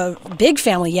a big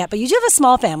family yet, but you do have a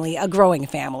small family, a growing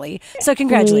family. So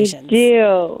congratulations. We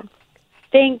do.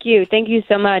 Thank you. Thank you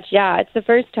so much. Yeah, it's the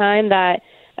first time that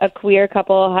a queer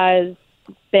couple has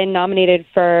been nominated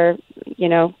for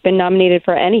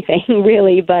anything,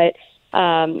 really. But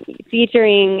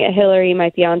featuring Hillary, my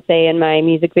fiance, in my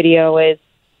music video was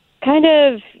kind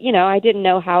of, I didn't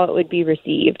know how it would be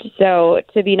received. So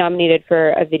to be nominated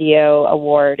for a video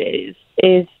award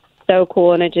is so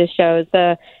cool, and it just shows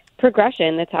the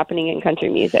progression that's happening in country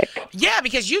music. Yeah,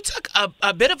 because you took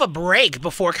a bit of a break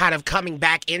before kind of coming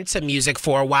back into music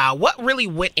for a while. What really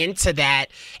went into that?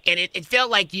 And it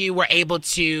felt like you were able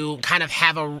to kind of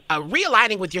have a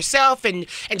realigning with yourself and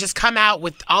just come out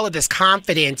with all of this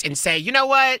confidence and say, you know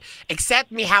what,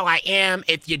 accept me how I am.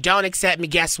 If you don't accept me,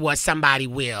 guess what? Somebody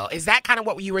will. Is that kind of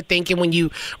what you were thinking when you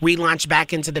relaunched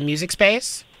back into the music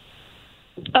space?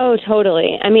 Oh,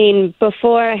 totally. I mean,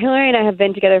 before, Hillary and I have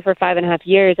been together for 5.5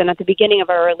 years, and at the beginning of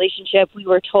our relationship, we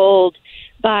were told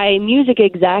by music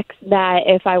execs that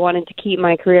if I wanted to keep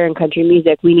my career in country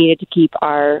music, we needed to keep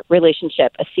our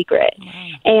relationship a secret.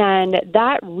 And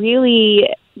that really,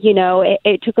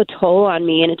 it took a toll on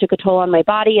me, and it took a toll on my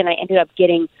body, and I ended up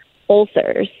getting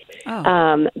ulcers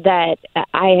that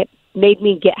made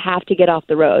me have to get off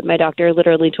the road. My doctor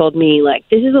literally told me,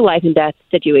 this is a life and death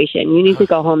situation. You need to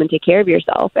go home and take care of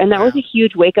yourself. And that was a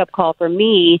huge wake-up call for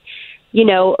me,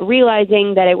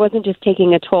 realizing that it wasn't just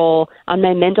taking a toll on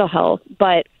my mental health,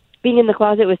 but being in the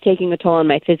closet was taking a toll on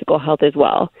my physical health as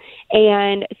well.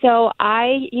 And so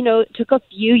I, took a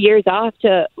few years off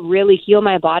to really heal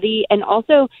my body and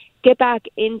also get back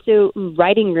into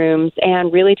writing rooms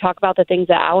and really talk about the things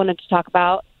that I wanted to talk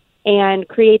about and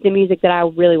create the music that I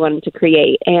really wanted to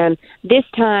create. And this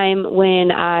time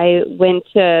when I went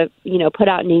to, put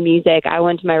out new music, I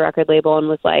went to my record label and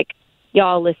was like,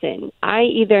 y'all, listen, I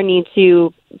either need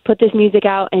to put this music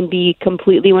out and be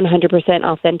completely 100%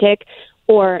 authentic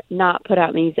or not put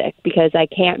out music, because I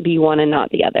can't be one and not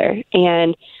the other.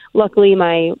 And luckily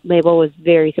my label was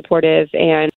very supportive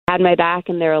and had my back,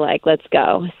 and they were like, let's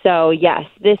go. So yes,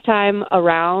 this time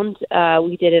around,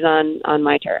 we did it on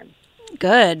my terms.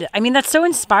 Good. I mean, that's so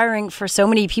inspiring for so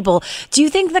many people. Do you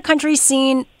think the country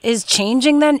scene is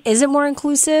changing then? Is it more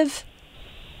inclusive?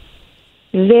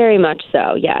 Very much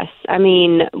so, yes. I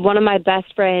mean, one of my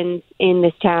best friends in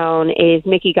this town is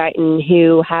Mickey Guyton,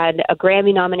 who had a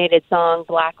Grammy-nominated song,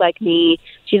 Black Like Me.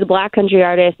 She's a black country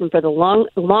artist, and for the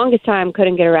longest time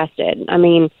couldn't get arrested. I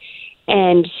mean,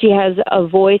 and she has a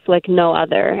voice like no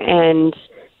other. And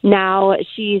now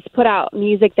she's put out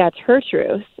music that's her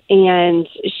truth. And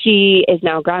she is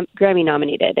now Grammy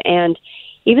nominated. And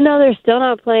even though they're still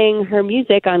not playing her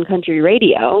music on country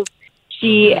radio,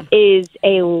 she is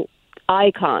a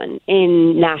icon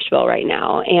in Nashville right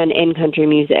now and in country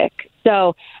music.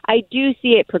 So I do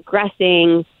see it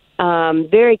progressing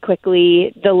very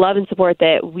quickly. The love and support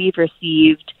that we've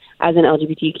received as an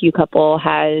LGBTQ couple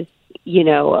has,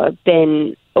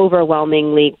 been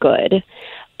overwhelmingly good.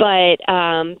 But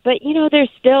there's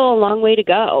still a long way to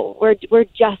go. We're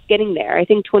just getting there. I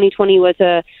think 2020 was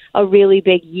a really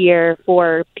big year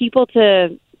for people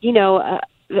to,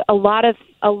 a lot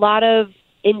of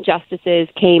injustices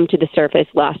came to the surface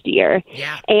last year.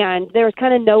 Yeah. And there was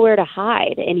kind of nowhere to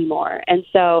hide anymore. And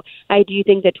so I do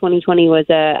think that 2020 was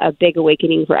a big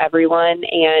awakening for everyone,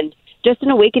 and just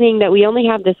an awakening that we only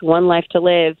have this one life to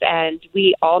live, and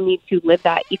we all need to live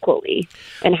that equally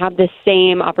and have the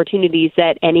same opportunities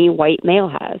that any white male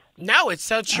has. No, it's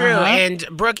so true. And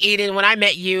Brooke Eden, when I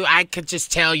met you, I could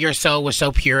just tell your soul was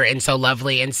so pure and so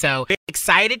lovely, and so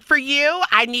excited for you.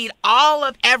 I need all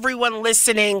of everyone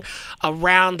listening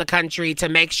around the country to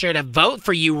make sure to vote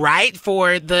for you, right?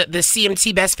 For the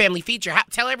CMT Best Family Feature.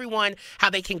 Tell everyone how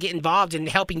they can get involved in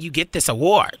helping you get this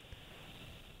award.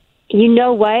 You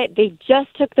know what? They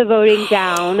just took the voting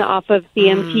down off of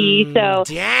CMT, so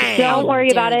don't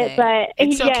worry about it. But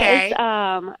it's yes, okay.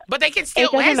 But they can still.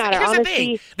 It doesn't matter. Here's the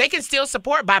thing: they can still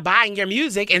support by buying your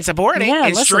music and supporting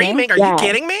and streaming. Are you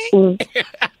kidding me?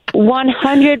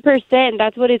 100%.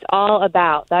 That's what it's all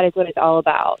about. That is what it's all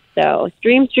about. So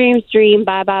stream,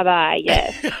 bye.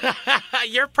 Yes.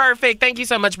 You're perfect. Thank you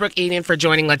so much, Brooke Eden, for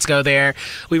joining Let's Go There.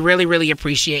 We really, really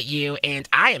appreciate you. And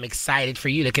I am excited for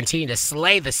you to continue to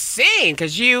slay the scene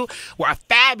because you were a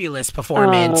fabulous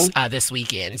performance this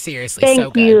weekend. Seriously. Thank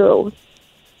so good. you.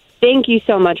 Thank you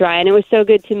so much, Ryan. It was so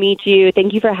good to meet you.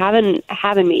 Thank you for having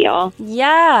me, y'all.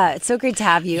 Yeah, it's so great to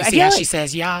have you. You see how she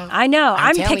says, y'all? I know.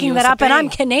 I'm picking that up, and I'm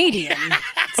Canadian.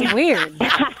 It's weird.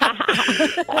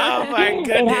 Oh, my goodness.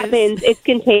 It happens. It's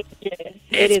contagious.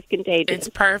 It is contagious. It's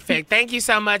perfect. Thank you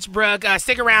so much, Brooke.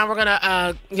 Stick around. We're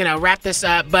going to, wrap this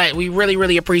up, but we really,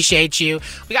 really appreciate you.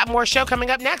 We got more show coming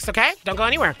up next, okay? Don't go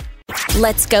anywhere.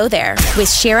 Let's Go There with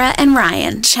Shira and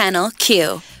Ryan, Channel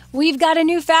Q. We've got a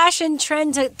new fashion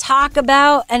trend to talk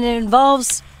about, and it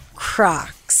involves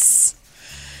Crocs.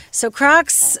 So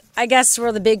Crocs, I guess,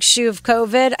 were the big shoe of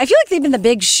COVID. I feel like they've been the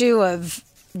big shoe of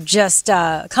just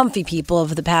comfy people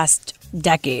over the past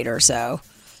decade or so.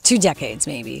 2 decades,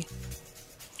 maybe.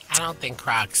 I don't think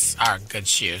Crocs are good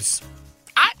shoes.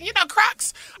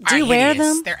 Crocs are Do you wear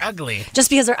hideous. them? They're ugly. Just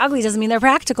because they're ugly doesn't mean they're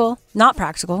practical. Not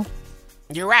practical.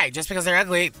 You're right. Just because they're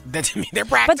ugly doesn't mean they're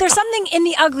practical. But there's something in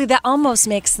the ugly that almost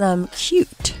makes them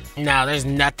cute. No, there's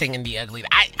nothing in the ugly.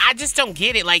 I just don't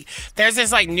get it. Like, there's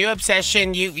this new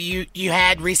obsession you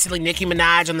had recently. Nicki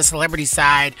Minaj on the celebrity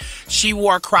side, she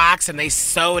wore Crocs and they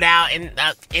sold out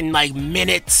in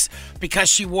minutes because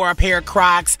she wore a pair of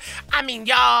Crocs. I mean,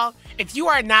 y'all, if you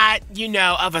are not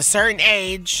of a certain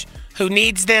age who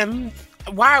needs them,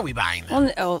 why are we buying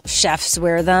them? Well, chefs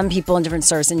wear them, people in different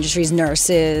service industries,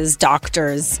 nurses,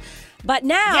 doctors. But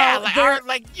now,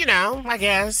 I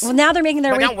guess. Well, now they're making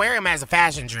their way. But don't wear them as a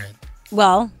fashion trend.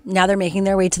 Well, now they're making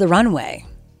their way to the runway.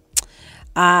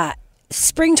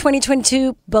 Spring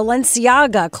 2022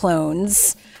 Balenciaga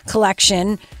clones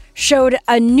collection showed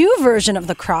a new version of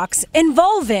the Crocs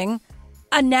involving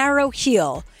a narrow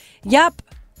heel. Yep,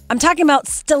 I'm talking about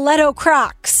stiletto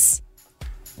Crocs.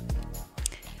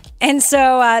 And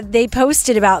so they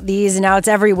posted about these, and now it's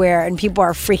everywhere, and people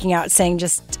are freaking out, saying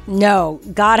just, no,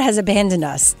 God has abandoned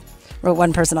us, wrote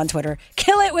one person on Twitter.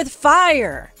 Kill it with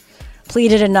fire,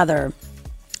 pleaded another.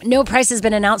 No price has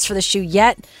been announced for the shoe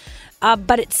yet,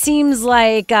 but it seems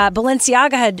like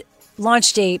Balenciaga had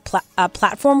launched a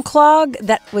platform clog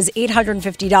that was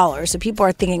 $850. So people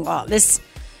are thinking, oh, this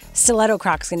stiletto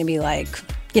Croc is going to be like,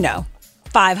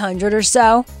 $500 or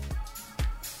so.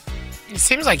 It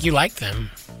seems like you like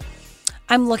them.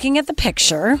 I'm looking at the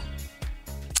picture.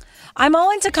 I'm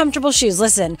all into comfortable shoes.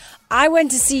 Listen, I went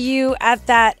to see you at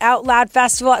that Out Loud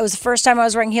festival. It was the first time I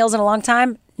was wearing heels in a long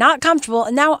time. Not comfortable,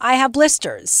 and now I have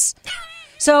blisters.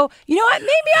 So, you know what?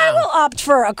 Maybe I will opt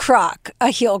for a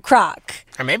heel Croc.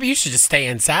 Or maybe you should just stay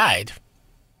inside.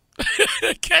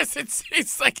 Because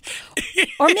it's like...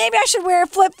 Or maybe I should wear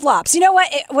flip-flops. You know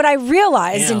what I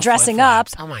realized in dressing up...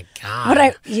 Oh, my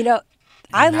God.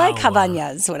 I like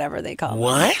Havanas, whatever they call them.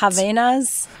 What?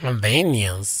 Havanas.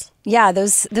 Yeah,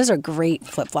 those are great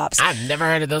flip-flops. I've never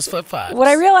heard of those flip-flops. What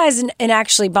I realized in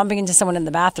actually bumping into someone in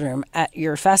the bathroom at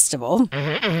your festival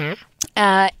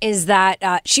is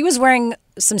that she was wearing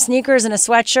some sneakers and a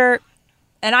sweatshirt,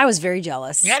 and I was very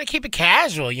jealous. You got to keep it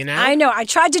casual, I know. I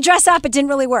tried to dress up. It didn't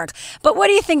really work. But what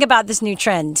do you think about this new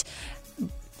trend?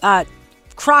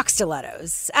 Croc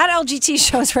stilettos at LGT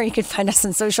shows where you can find us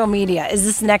on social media. Is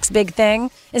this the next big thing?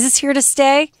 Is this here to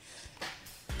stay?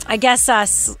 I guess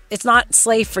it's not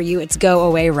slave for you. It's go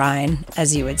away, Ryan,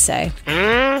 as you would say.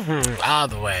 All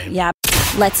the way. Yeah.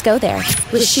 Let's Go There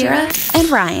with Shira and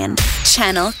Ryan,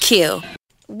 Channel Q.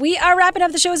 We are wrapping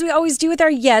up the show as we always do with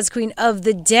our Yes Queen of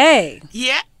the Day.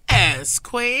 Yes,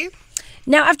 Queen.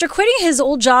 Now, after quitting his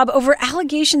old job over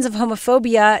allegations of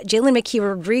homophobia, Jalen McKee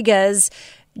Rodriguez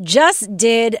just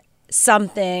did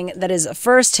something that is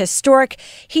first historic.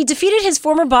 He defeated his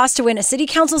former boss to win a city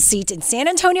council seat in San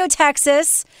Antonio,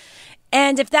 Texas.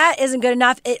 And if that isn't good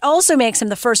enough, it also makes him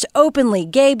the first openly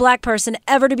gay black person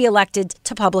ever to be elected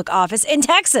to public office in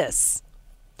Texas.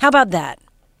 How about that?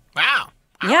 Wow.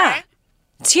 All yeah. right.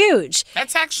 It's huge.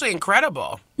 That's actually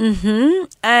incredible. Mm-hmm.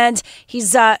 And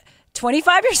he's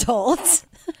 25 years old.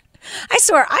 I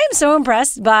swear, I am so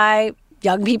impressed by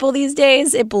young people these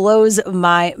days. It blows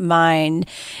my mind.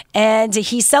 And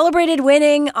he celebrated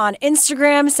winning on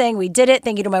Instagram, saying, "We did it.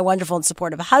 Thank you to my wonderful and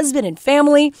supportive husband and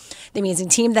family, the amazing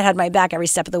team that had my back every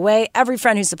step of the way, every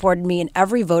friend who supported me, and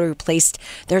every voter who placed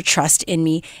their trust in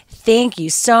me. Thank you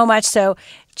so much." So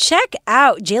check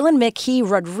out Jalen McKee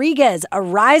Rodriguez, a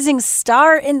rising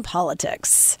star in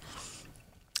politics.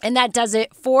 And that does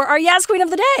it for our Yas Queen of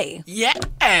the Day.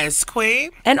 Yes, Queen.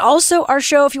 And also our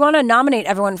show, if you want to nominate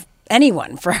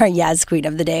anyone for our Yas Queen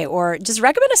of the Day, or just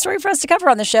recommend a story for us to cover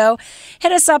on the show,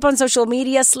 hit us up on social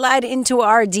media, slide into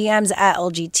our DMs at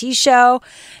LGT Show.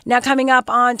 Now, coming up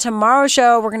on tomorrow's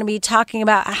show, we're going to be talking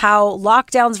about how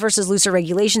lockdowns versus looser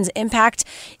regulations impact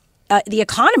the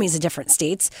economies of different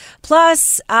states.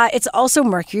 Plus, it's also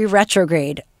Mercury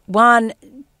retrograde. Juan,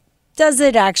 does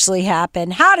it actually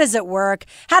happen? How does it work?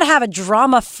 How to have a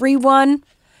drama-free one?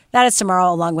 That is tomorrow,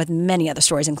 along with many other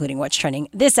stories, including what's trending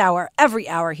this hour, every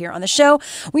hour here on the show.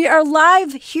 We are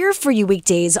live here for you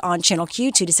weekdays on Channel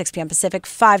Q, 2 to 6 p.m. Pacific,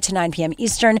 5 to 9 p.m.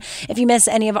 Eastern. If you miss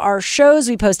any of our shows,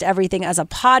 we post everything as a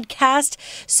podcast.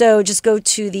 So just go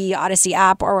to the Odyssey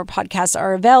app or where podcasts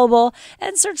are available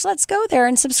and search Let's Go there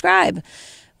and subscribe.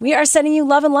 We are sending you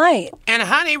love and light. And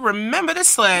honey, remember to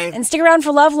slay. And stick around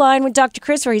for Love Line with Dr.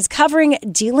 Chris, where he's covering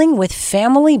dealing with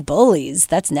family bullies.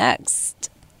 That's next.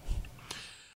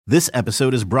 This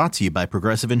episode is brought to you by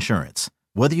Progressive Insurance.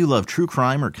 Whether you love true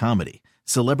crime or comedy,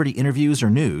 celebrity interviews or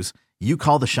news, you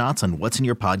call the shots on what's in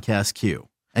your podcast queue.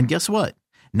 And guess what?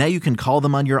 Now you can call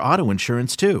them on your auto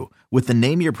insurance too, with the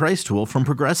Name Your Price tool from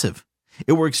Progressive.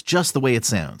 It works just the way it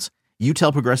sounds. You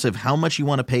tell Progressive how much you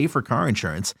want to pay for car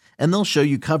insurance, and they'll show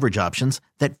you coverage options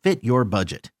that fit your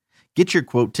budget. Get your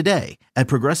quote today at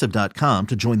Progressive.com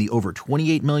to join the over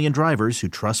 28 million drivers who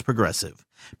trust Progressive.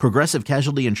 Progressive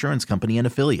Casualty Insurance Company and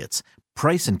Affiliates.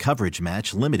 Price and coverage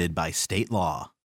match limited by state law.